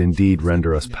would indeed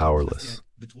render us powerless.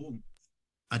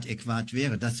 Adäquat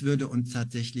wäre, das würde uns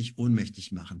tatsächlich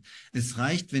ohnmächtig machen. Es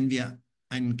reicht, wenn wir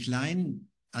einen kleinen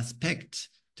Aspekt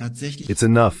tatsächlich. It's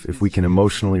enough if we can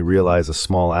emotionally realize a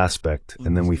small aspect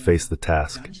and then we face the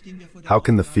task. How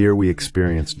can the fear we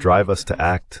experience drive us to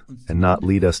act and not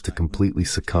lead us to completely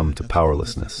succumb to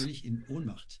powerlessness?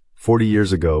 40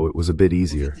 years ago, it was a bit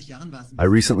easier. I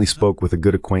recently spoke with a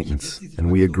good acquaintance, and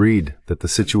we agreed that the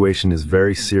situation is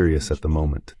very serious at the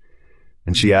moment.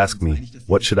 And she asked me,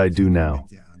 what should I do now?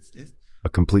 A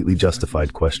completely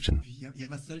justified question.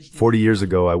 40 years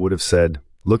ago, I would have said,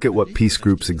 look at what peace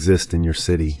groups exist in your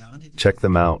city, check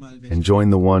them out, and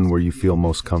join the one where you feel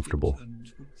most comfortable.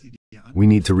 We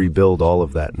need to rebuild all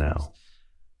of that now.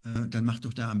 Dann mach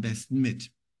doch da am besten mit.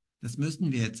 Das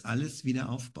müssen wir jetzt alles wieder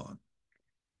aufbauen.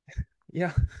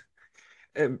 Ja.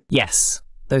 Yes,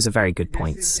 those are very good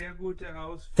points.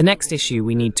 The next issue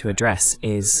we need to address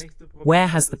is, where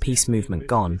has the peace movement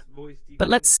gone? But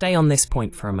let's stay on this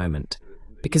point for a moment,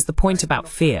 because the point about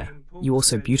fear, you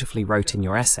also beautifully wrote in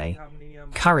your essay,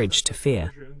 courage to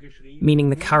fear, meaning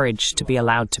the courage to be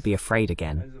allowed to be afraid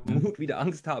again. Mut, wieder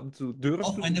Angst haben zu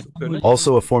dürfen.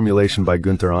 Also a formulation by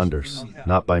Günther Anders,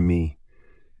 not by me.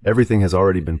 Everything has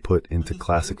already been put into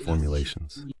classic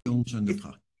formulations.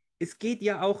 Es geht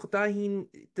ja auch dahin,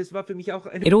 das war für mich auch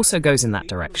eine. It also goes in that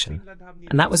direction,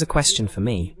 and that was a question for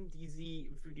me.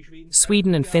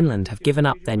 Sweden and Finland have given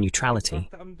up their neutrality,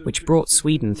 which brought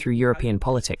Sweden through European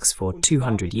politics for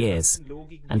 200 years,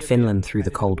 and Finland through the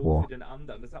Cold War.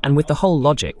 And with the whole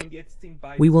logic,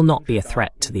 we will not be a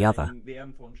threat to the other.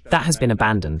 That has been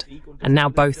abandoned, and now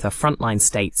both are frontline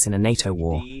states in a NATO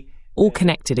war, all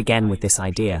connected again with this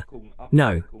idea.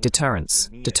 No, deterrence.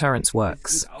 Deterrence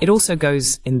works. It also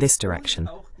goes in this direction.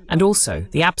 And also,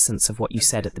 the absence of what you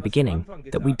said at the beginning,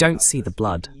 that we don't see the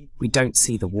blood, we don't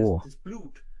see the war.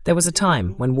 There was a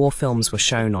time when war films were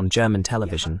shown on German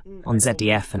television, on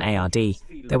ZDF and ARD.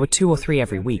 There were 2 or 3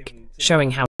 every week,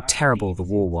 showing how terrible the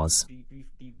war was.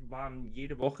 waren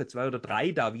jede Woche 2 oder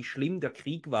 3 da, wie schlimm der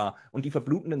Krieg war. Und die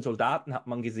verblutenden Soldaten hat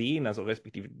man gesehen, also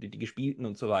respektive die gespielten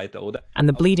und so weiter, oder? And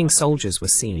the bleeding soldiers were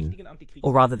seen,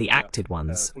 or rather the acted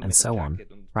ones, and so on,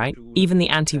 right? Even the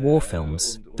anti-war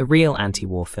films, the real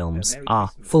anti-war films,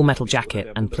 are Full Metal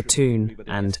Jacket and Platoon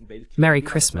and Merry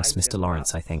Christmas, Mr.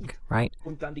 Lawrence, I think, right?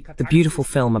 The beautiful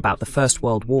film about the First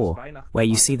World War, where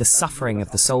you see the suffering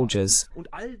of the soldiers,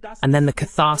 and then the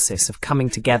catharsis of coming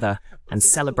together and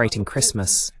celebrating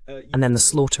Christmas, and then the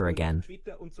slaughter again.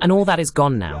 And all that is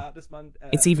gone now.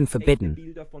 It's even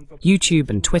forbidden. YouTube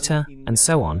and Twitter, and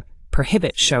so on,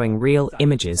 prohibit showing real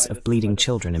images of bleeding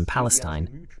children in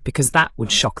Palestine, because that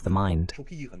would shock the mind.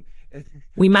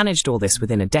 We managed all this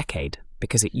within a decade,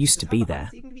 because it used to be there.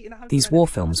 These war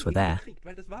films were there.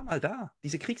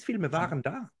 Diese Kriegsfilme waren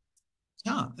da.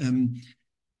 Ja,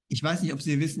 ich weiß nicht, ob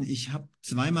Sie wissen, ich habe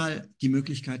zweimal die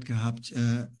Möglichkeit gehabt.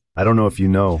 I don't know if you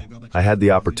know, I had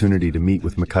the opportunity to meet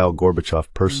with Mikhail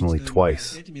Gorbachev personally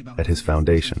twice at his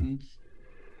foundation.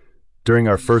 During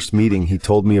our first meeting, he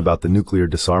told me about the nuclear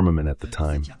disarmament at the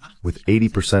time, with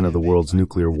 80% of the world's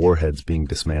nuclear warheads being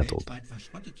dismantled.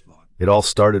 It all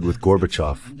started with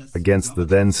Gorbachev, against the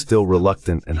then still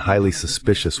reluctant and highly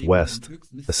suspicious West,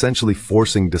 essentially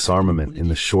forcing disarmament in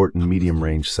the short and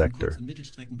medium-range sector.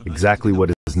 Exactly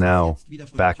what is now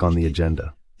back on the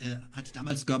agenda. Hat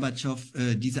damals Gorbatschow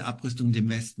diese Abrüstung dem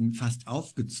Westen fast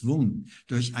aufgezwungen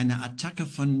durch eine Attacke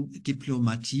von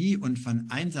Diplomatie und von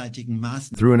einseitigen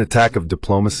Maßnahmen. Through an attack of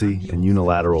diplomacy and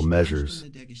unilateral measures,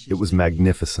 it was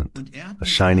magnificent, a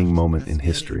shining moment in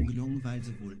history.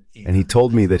 And he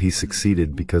told me that he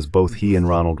succeeded because both he and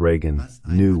Ronald Reagan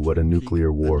knew what a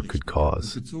nuclear war could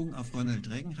cause.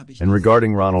 And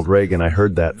regarding Ronald Reagan, I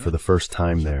heard that for the first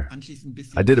time there.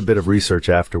 I did a bit of research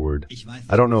afterward.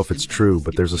 I don't know if it's true,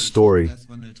 but there's a story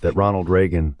that Ronald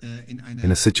Reagan,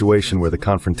 in a situation where the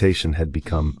confrontation had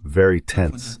become very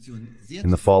tense,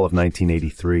 in the fall of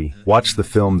 1983, watched the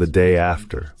film The Day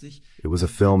After. It was a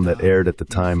film that aired at the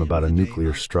time about a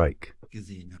nuclear strike.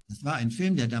 Das war ein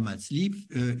Film, der damals lief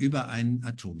über einen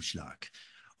Atomschlag.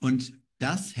 Und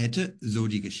das hätte, so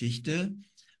die Geschichte,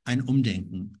 ein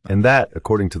Umdenken. And that,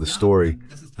 according to the story,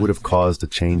 would have caused a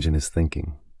change in his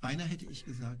thinking.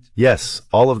 Yes,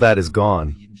 all of that is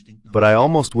gone, but I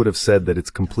almost would have said that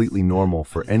it's completely normal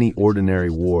for any ordinary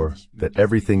war that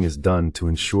everything is done to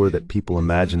ensure that people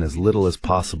imagine as little as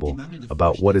possible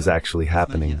about what is actually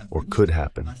happening or could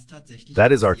happen.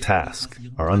 That is our task,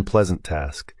 our unpleasant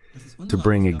task, to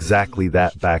bring exactly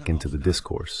that back into the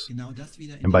discourse.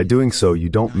 And by doing so, you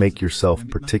don't make yourself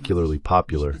particularly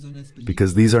popular,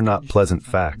 because these are not pleasant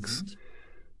facts.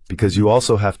 Because you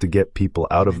also have to get people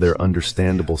out of their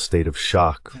understandable state of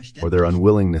shock or their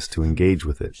unwillingness to engage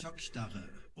with it.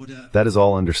 That is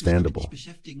all understandable.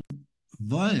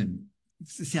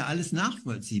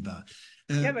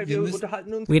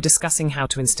 We are discussing how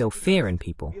to instill fear in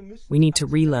people. We need to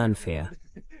relearn fear.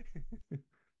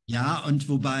 Ja, und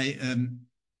wobei,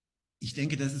 ich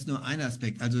denke, das ist nur ein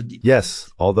Aspekt. Also yes,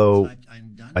 although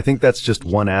I think that's just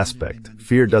one aspect.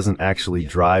 Fear doesn't actually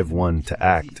drive one to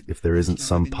act if there isn't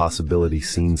some possibility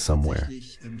seen somewhere.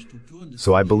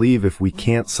 So I believe if we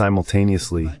can't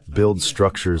simultaneously build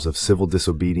structures of civil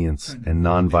disobedience and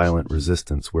nonviolent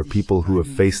resistance where people who have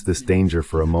faced this danger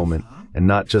for a moment, and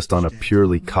not just on a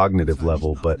purely cognitive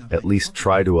level, but at least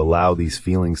try to allow these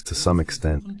feelings to some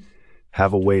extent,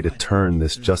 have a way to turn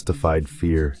this justified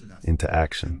fear into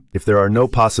action. If there are no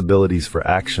possibilities for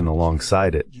action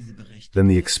alongside it, then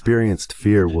the experienced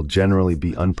fear will generally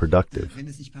be unproductive,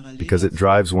 because it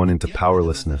drives one into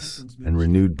powerlessness and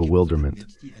renewed bewilderment,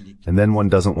 and then one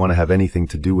doesn't want to have anything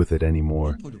to do with it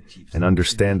anymore, and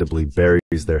understandably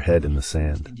buries their head in the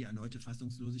sand.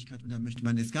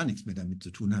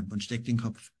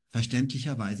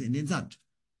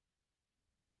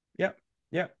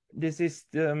 Ja, das ist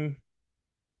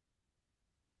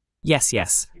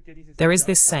Yes. There is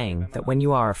this saying that when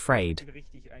you are afraid,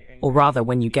 or rather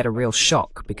when you get a real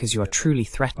shock because you are truly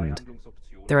threatened,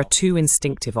 there are two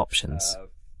instinctive options,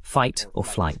 fight or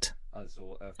flight.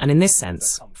 And in this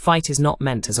sense, fight is not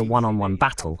meant as a one-on-one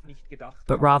battle,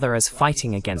 but rather as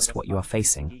fighting against what you are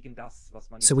facing.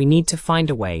 So we need to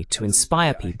find a way to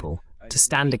inspire people to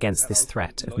stand against this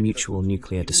threat of mutual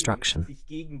nuclear destruction.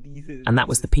 And that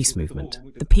was the peace movement.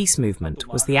 The peace movement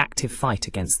was the active fight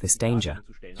against this danger.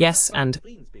 Yes, and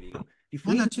die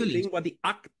Friedensbewegung war die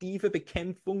aktive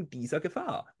Bekämpfung dieser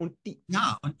Gefahr. Und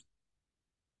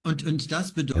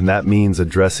das bedeutet, and that means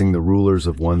addressing the rulers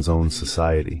of one's own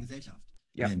society.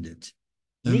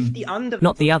 Nicht die anderen,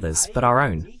 not the others, but our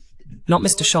own. Not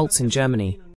Mr. Scholz in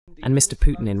Germany, and Mr.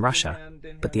 Putin in Russia,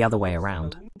 but the other way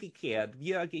around. Wir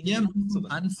müssen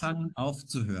anfangen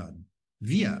aufzuhören.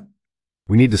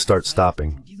 We need to start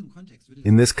stopping.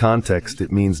 In this context,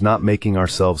 it means not making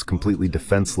ourselves completely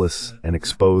defenseless and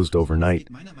exposed overnight,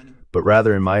 but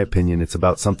rather, in my opinion, it's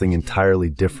about something entirely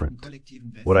different.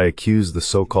 What I accuse the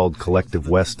so-called collective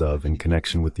West of in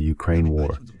connection with the Ukraine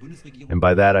war. And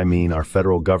by that I mean our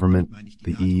federal government,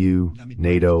 the EU,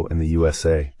 NATO, and the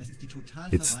USA.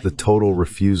 It's the total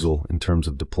refusal in terms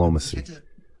of diplomacy.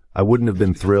 I wouldn't have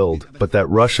been thrilled, but that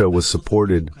Russia was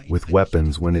supported with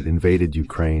weapons when it invaded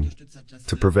Ukraine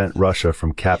to prevent Russia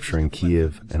from capturing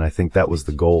Kiev, and I think that was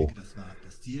the goal,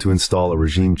 to install a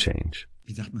regime change.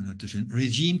 Wie sagt man heute schön,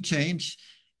 Regime Change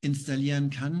installieren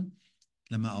kann.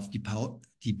 Klammer auf, die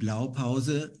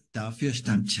Blaupause dafür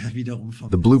stammt ja wiederum vom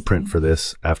The blueprint for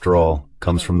this, after all,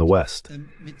 comes from the West.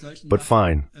 But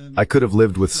fine, I could have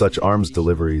lived with such arms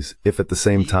deliveries if at the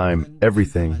same time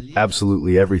everything,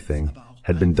 absolutely everything,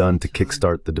 had been done to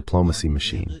kickstart the diplomacy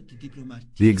machine.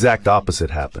 The exact opposite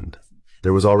happened.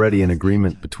 There was already an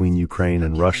agreement between Ukraine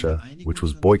and Russia, which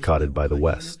was boycotted by the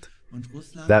West.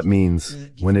 That means,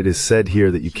 when it is said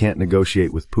here that you can't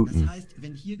negotiate with Putin,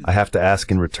 I have to ask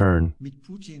in return,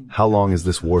 how long is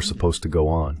this war supposed to go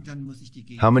on?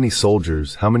 How many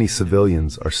soldiers, how many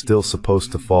civilians are still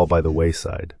supposed to fall by the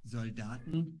wayside?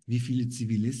 Soldaten, wie viele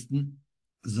Zivilisten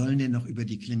sollen denn noch über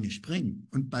die Klinge springen?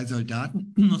 Und bei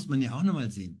Soldaten muss man ja auch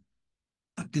nochmal sehen.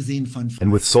 Abgesehen von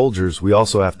And with soldiers, we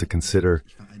also have to consider,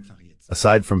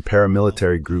 aside from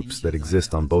paramilitary groups that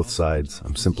exist on both sides,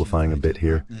 I'm simplifying a bit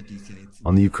here,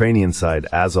 on the Ukrainian side,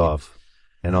 Azov,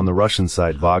 and on the Russian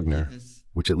side, Wagner,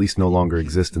 which at least no longer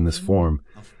exist in this form,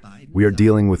 we are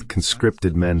dealing with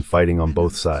conscripted men fighting on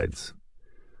both sides.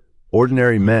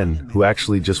 Ordinary men who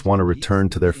actually just want to return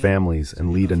to their families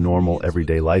and lead a normal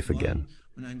everyday life again.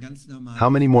 How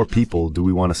many more people do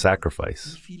we want to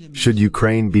sacrifice? Should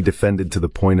Ukraine be defended to the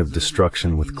point of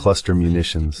destruction with cluster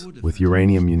munitions, with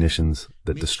uranium munitions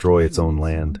that destroy its own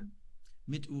land?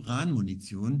 Mit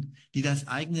Uranmunition, die das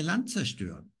eigene Land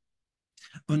zerstören.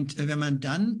 Und wenn man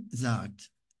dann sagt,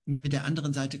 mit der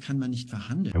anderen Seite kann man nicht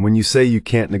verhandeln. And when you say you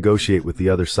can't negotiate with the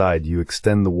other side, you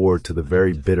extend the war to the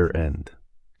very bitter end.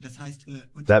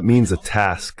 That means a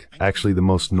task, actually the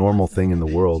most normal thing in the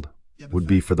world, would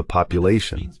be for the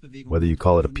population, whether you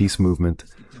call it a peace movement,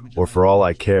 or for all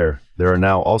I care, there are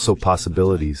now also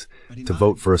possibilities to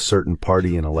vote for a certain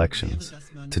party in elections,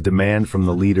 to demand from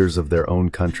the leaders of their own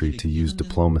country to use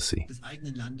diplomacy,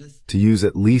 to use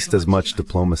at least as much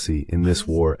diplomacy in this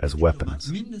war as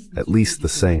weapons, at least the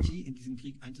same.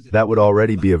 That would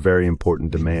already be a very important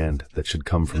demand that should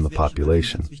come from the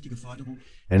population.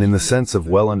 And in the sense of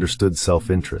well-understood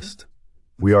self-interest,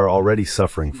 we are already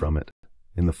suffering from it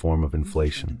in the form of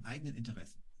inflation.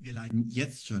 Wir leiden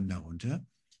jetzt schon darunter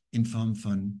in Form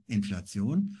von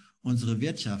Inflation. Unsere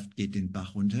Wirtschaft geht den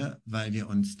Bach runter, weil wir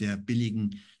uns der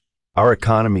billigen. Our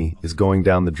economy is going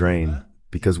down the drain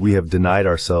because we have denied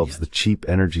ourselves the cheap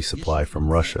energy supply from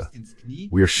Russia.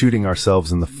 We are shooting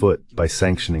ourselves in the foot by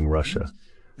sanctioning Russia.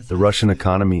 The Russian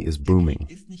economy is booming.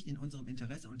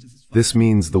 This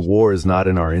means the war is not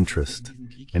in our interest,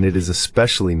 and it is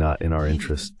especially not in our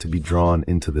interest to be drawn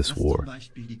into this war.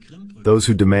 Those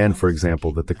who demand, for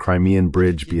example, that the Crimean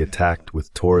Bridge be attacked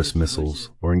with Taurus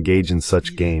missiles or engage in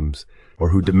such games, or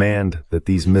who demand that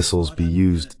these missiles be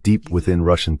used deep within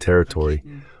Russian territory,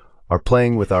 are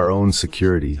playing with our own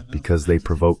security because they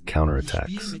provoke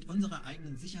counterattacks.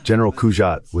 General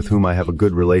Kujat, with whom I have a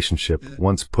good relationship,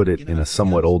 once put it in a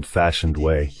somewhat old-fashioned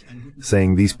way,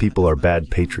 saying these people are bad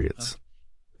patriots.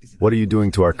 What are you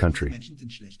doing to our country?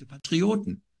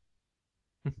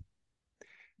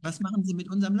 Was machen Sie mit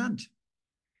unserem Land?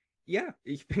 Ja,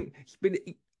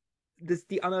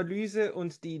 die Analyse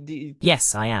und die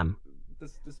Yes, I am.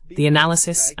 The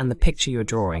analysis and the picture you're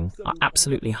drawing are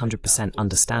absolutely 100%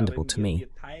 understandable to me,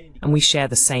 and we share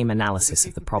the same analysis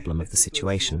of the problem of the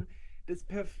situation.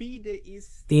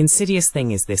 The insidious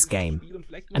thing is this game,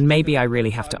 and maybe I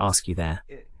really have to ask you there.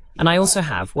 And I also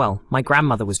have, well, my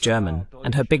grandmother was German,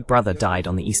 and her big brother died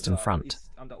on the Eastern Front.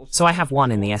 So I have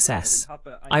one in the SS.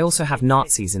 I also have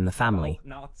Nazis in the family.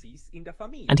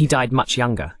 And he died much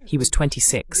younger. He was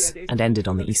 26 and ended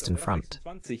on the Eastern Front.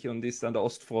 Und ist an der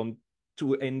Ostfront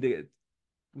zu Ende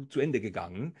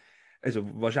gegangen. Also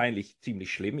wahrscheinlich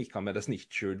ziemlich schlimm. Ich kann mir das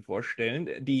nicht schön vorstellen.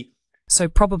 So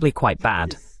probably quite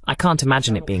bad. I can't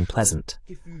imagine it being pleasant.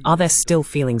 Are there still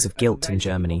feelings of guilt in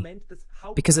Germany?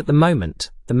 Because at the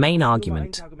moment, the main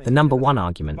argument, the number one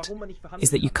argument,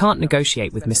 is that you can't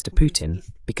negotiate with Mr. Putin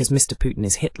because Mr. Putin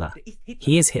is Hitler.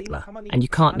 He is Hitler, and you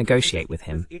can't negotiate with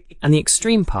him. And the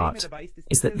extreme part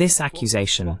is that this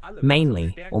accusation,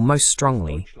 mainly or most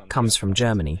strongly, comes from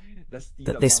Germany,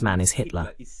 that this man is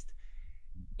Hitler.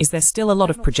 Is there still a lot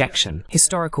of projection,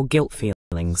 historical guilt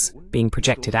feelings, being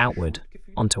projected outward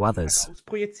onto others?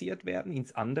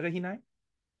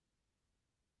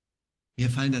 Mir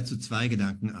fallen dazu zwei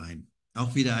Gedanken ein.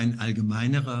 Auch wieder ein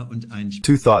allgemeinerer und ein...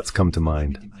 Two thoughts come to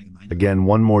mind. Again,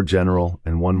 one more general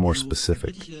and one more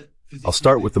specific. I'll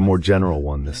start with the more general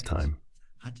one this time.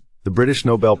 The British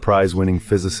Nobel Prize-winning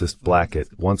physicist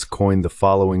Blackett once coined the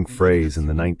following phrase in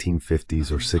the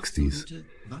 1950s or 60s.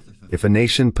 If a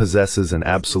nation possesses an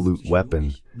absolute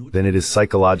weapon, then it is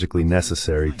psychologically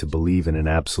necessary to believe in an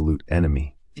absolute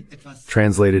enemy.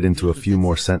 Translated into a few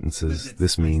more sentences,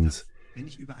 this means,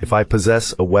 if I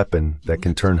possess a weapon that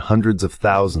can turn hundreds of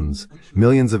thousands,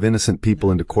 millions of innocent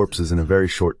people into corpses in a very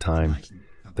short time,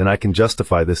 then I can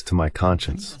justify this to my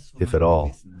conscience, if at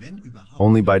all,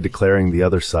 only by declaring the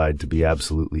other side to be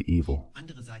absolutely evil.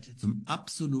 Zum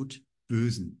absolut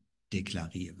Bösen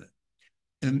deklariere.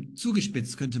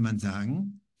 Zugespitzt könnte man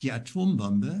sagen, die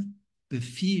Atombombe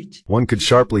befiehlt... One could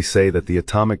sharply say that the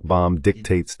atomic bomb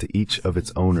dictates to each of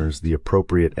its owners the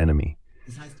appropriate enemy.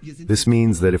 This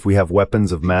means that if we have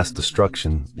weapons of mass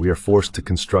destruction, we are forced to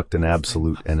construct an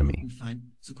absolute enemy.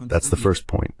 That's the first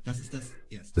point.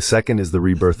 The second is the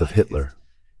rebirth of Hitler,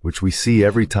 which we see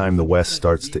every time the West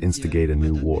starts to instigate a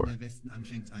new war.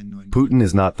 Putin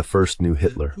is not the first new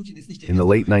Hitler. In the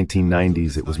late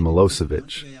 1990s, it was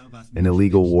Milosevic, an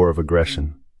illegal war of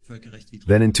aggression.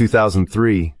 Then in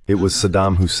 2003, it was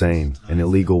Saddam Hussein, an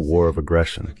illegal war of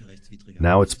aggression.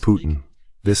 Now it's Putin.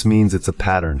 This means it's a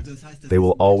pattern. They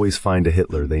will always find a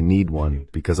Hitler. They need one,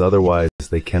 because otherwise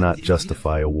they cannot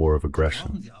justify a war of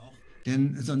aggression.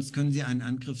 Denn sonst können sie einen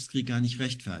Angriffskrieg gar nicht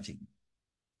rechtfertigen.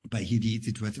 Weil hier die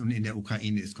Situation in der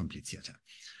Ukraine ist komplizierter.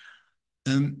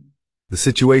 The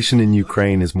situation in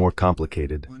Ukraine is more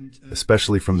complicated,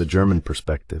 especially from the German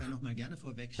perspective.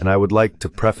 And I would like to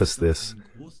preface this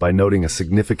by noting a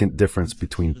significant difference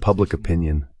between public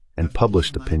opinion and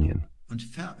published opinion.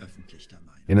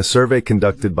 In a survey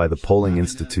conducted by the polling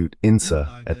institute Ensel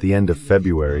at the end of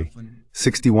February,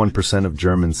 61% of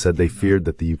Germans said they feared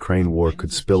that the Ukraine war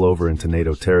could spill over into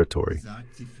NATO territory.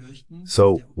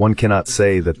 So, one cannot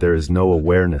say that there is no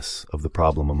awareness of the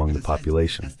problem among the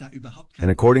population. And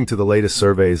according to the latest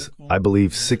surveys, I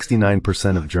believe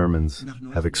 69% of Germans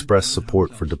have expressed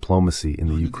support for diplomacy in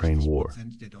the Ukraine war.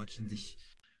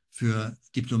 Für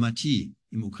Diplomatie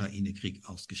im Ukraine-Krieg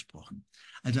ausgesprochen.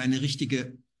 Also eine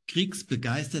richtige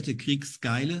kriegsbegeisterte,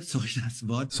 kriegsgeile, sorry das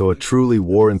Wort. So a truly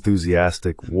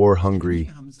war-enthusiastic, war-hungry,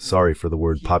 sorry for the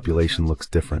word, population looks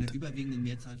different.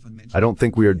 I don't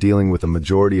think we are dealing with a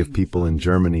majority of people in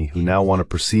Germany who now want to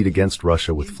proceed against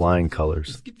Russia with flying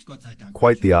colors.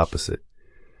 Quite the opposite.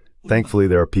 Thankfully,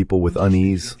 there are people with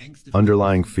unease,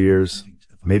 underlying fears,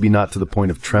 maybe not to the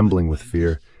point of trembling with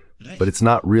fear, but it's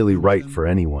not really right for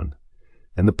anyone.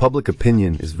 And the public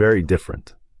opinion is very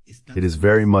different. It is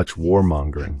very much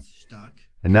warmongering.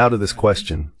 And now to this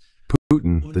question.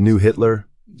 Putin, the new Hitler,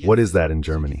 what is that in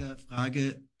Germany?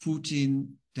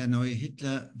 Putin, der neue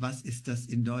Hitler, was ist das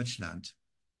in Deutschland?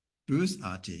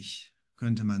 Bösartig,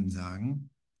 könnte man sagen.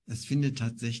 Es findet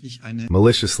tatsächlich eine...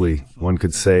 Maliciously, one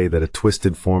could say that a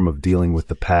twisted form of dealing with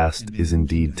the past is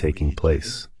indeed taking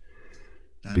place.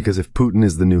 Because if Putin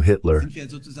is the new Hitler,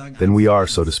 then we are,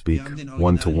 so to speak,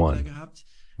 one-to-one.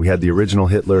 We had the original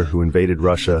Hitler who invaded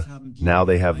Russia, now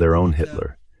they have their own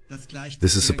Hitler.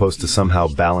 This is supposed to somehow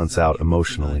balance out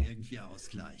emotionally.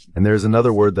 And there is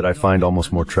another word that I find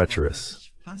almost more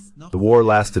treacherous. The war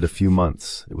lasted a few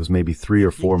months, it was maybe 3 or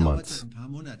 4 months.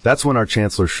 That's when our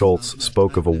Chancellor Scholz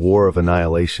spoke of a war of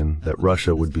annihilation that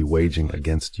Russia would be waging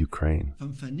against Ukraine.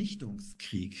 Vom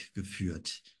Vernichtungskrieg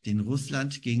geführt, den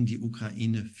Russland gegen die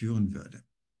Ukraine führen würde.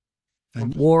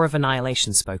 War of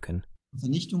annihilation spoken.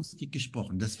 Vernichtungskrieg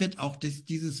gesprochen. Das wird auch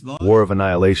dieses Wort. War of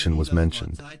annihilation was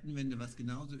mentioned.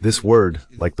 This word,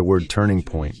 like the word turning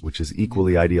point, which is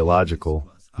equally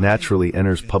ideological, naturally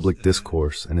enters public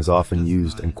discourse and is often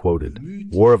used and quoted.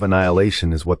 War of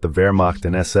annihilation is what the Wehrmacht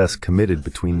and SS committed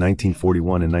between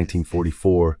 1941 and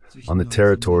 1944 on the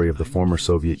territory of the former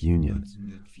Soviet Union.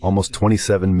 Almost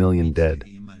 27 million dead.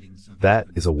 That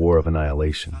is a war of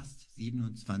annihilation.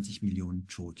 27 Millionen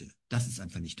Tote. Das ist ein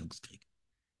Vernichtungskrieg.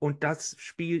 Und das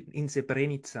spielt in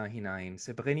Srebrenica hinein.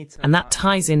 And that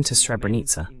ties into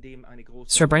Srebrenica.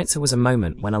 Srebrenica was a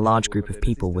moment when a large group of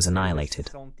people was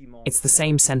annihilated. It's the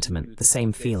same sentiment, the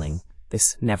same feeling.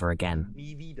 this never again.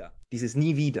 Nie wieder. Dieses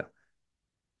nie wieder.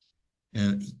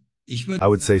 I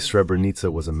would say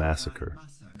Srebrenica was a massacre.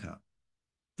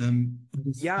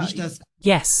 Ja,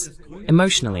 Yes,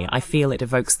 emotionally, I feel it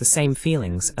evokes the same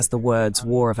feelings as the words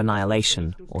War of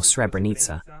Annihilation or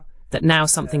Srebrenica, that now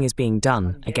something is being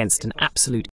done against an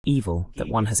absolute evil that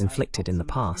one has inflicted in the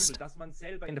past. das man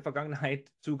selber in der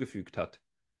Vergangenheit zugefügt hat.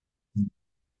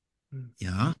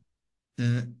 Ja,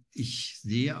 ich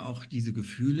sehe auch diese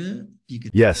Gefühle, die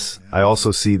Yes, I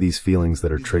also see these feelings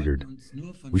that are triggered.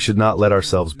 We should not let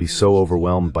ourselves be so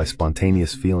overwhelmed by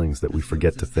spontaneous feelings that we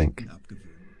forget to think.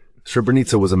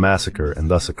 Srebrenica was a massacre and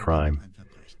thus a crime,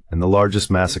 and the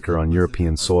largest massacre on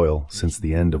European soil since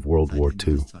the end of World War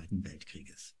II.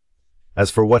 As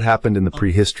for what happened in the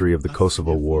prehistory of the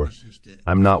Kosovo War,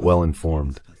 I'm not well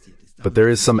informed, but there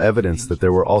is some evidence that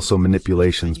there were also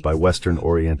manipulations by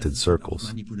Western-oriented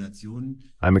circles.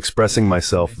 I'm expressing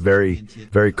myself very,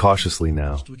 very cautiously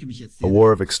now. A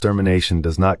war of extermination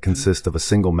does not consist of a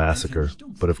single massacre,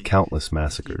 but of countless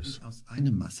massacres.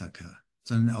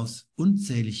 Sondern aus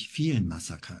unzählig vielen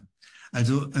Massakern.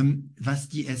 Also, was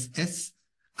die SS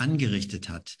angerichtet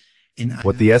hat.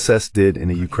 What the SS did in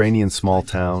a Ukrainian small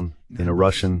town, in a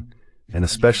Russian, and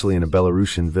especially in a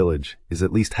Belarusian village, is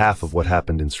at least half of what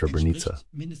happened in Srebrenica.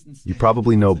 You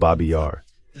probably know Babi Yar.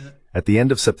 At the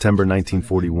end of September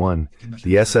 1941,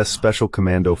 the SS Special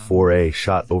Commando 4A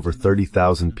shot over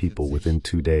 30,000 people within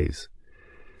 2 days.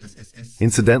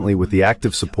 Incidentally, with the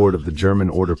active support of the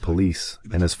German Order Police,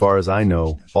 and as far as I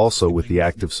know, also with the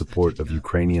active support of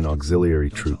Ukrainian auxiliary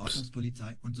troops.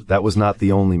 That was not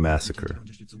the only massacre.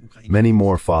 Many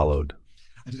more followed.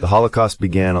 The Holocaust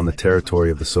began on the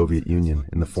territory of the Soviet Union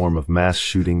in the form of mass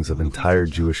shootings of entire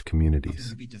Jewish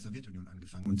communities.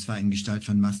 Und zwar in Gestalt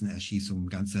von Massenerschießungen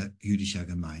ganzer jüdischer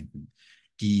Gemeinden.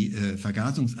 Die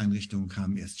Vergasungseinrichtungen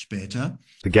kamen erst später.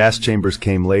 The gas chambers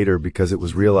came later because it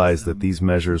was realized that these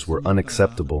measures were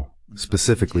unacceptable,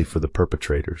 specifically for the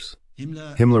perpetrators.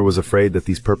 Himmler was afraid that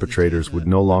these perpetrators would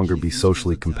no longer be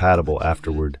socially compatible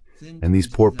afterward, and these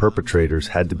poor perpetrators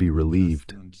had to be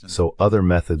relieved, so other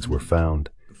methods were found.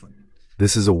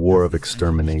 This is a war of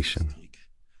extermination.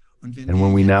 And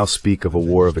when we now speak of a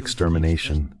war of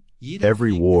extermination,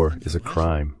 every war is a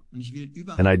crime.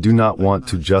 And I do not want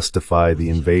to justify the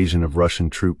invasion of Russian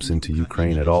troops into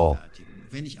Ukraine at all,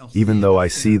 even though I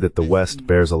see that the West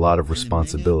bears a lot of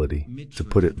responsibility, to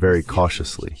put it very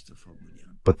cautiously.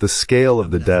 But the scale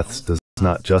of the deaths does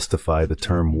not justify the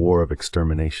term war of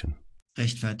extermination.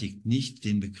 Rechtfertigt nicht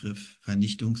den Begriff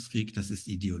Vernichtungskrieg, das ist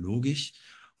ideologisch.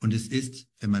 Und es ist,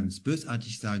 wenn man es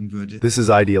bösartig sagen würde, this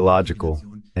is ideological,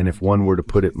 and if one were to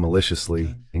put it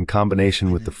maliciously, in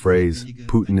combination with the phrase,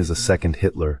 Putin is a second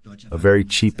Hitler, a very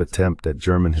cheap attempt at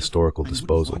German historical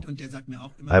disposal.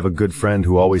 I have a good friend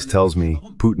who always tells me,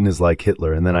 Putin is like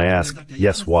Hitler, and then I ask,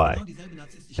 yes, why?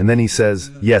 And then he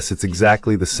says, yes, it's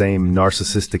exactly the same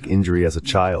narcissistic injury as a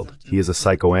child. He is a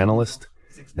psychoanalyst.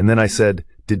 And then I said,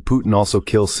 did Putin also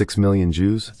kill 6 million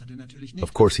Jews?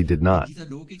 Of course he did not.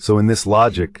 So in this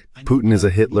logic, Putin is a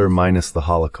Hitler minus the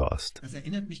Holocaust.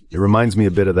 It reminds me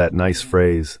a bit of that nice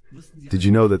phrase, did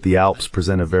you know that the Alps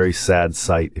present a very sad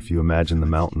sight if you imagine the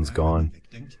mountains gone?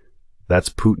 That's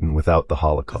Putin without the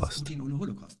Holocaust.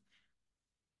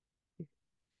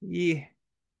 Yeah.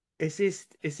 Es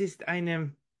ist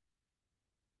eine...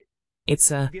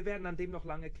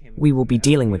 We will be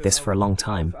dealing with this for a long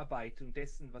time.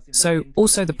 So,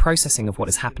 also the processing of what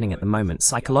is happening at the moment,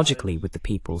 psychologically with the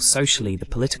people, socially, the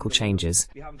political changes,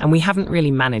 and we haven't really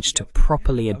managed to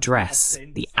properly address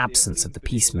the absence of the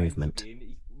peace movement.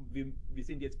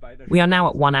 We are now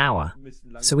at 1 hour,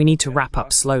 so we need to wrap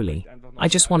up slowly. I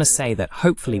just want to say that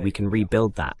hopefully we can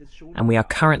rebuild that, and we are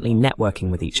currently networking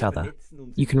with each other.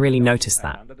 You can really notice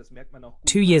that.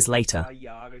 2 years later,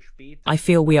 I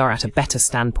feel we are at a better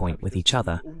standpoint with each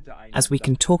other, as we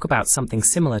can talk about something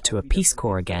similar to a Peace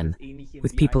Corps again,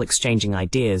 with people exchanging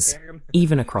ideas,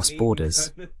 even across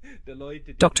borders.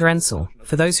 Dr. Ensel,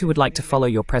 for those who would like to follow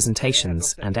your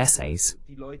presentations and essays,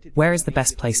 where is the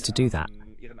best place to do that?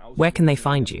 Where can they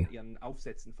find you?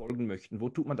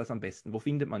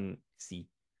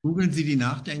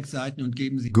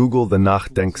 Google the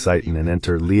Nachdenkseiten and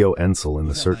enter Leo Ensel in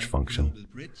the search function.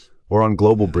 Or on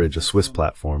Global Bridge, a Swiss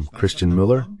platform, Christian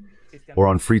Müller, or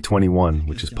on Free21,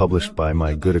 which is published by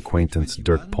my good acquaintance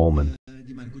Dirk Pohlmann.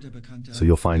 So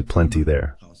you'll find plenty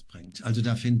there.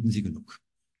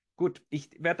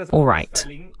 All right,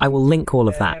 I will link all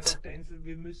of that.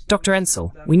 Dr.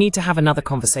 Ensel, we need to have another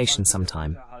conversation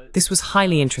sometime. This was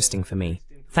highly interesting for me.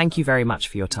 Thank you very much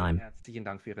for your time.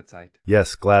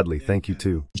 Yes, gladly. Thank you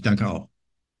too. Ich danke auch.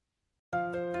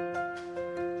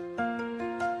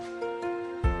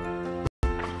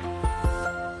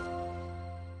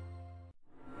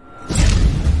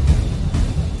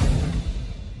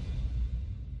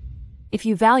 If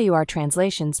you value our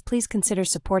translations, please consider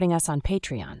supporting us on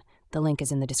Patreon. The link is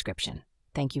in the description.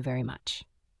 Thank you very much.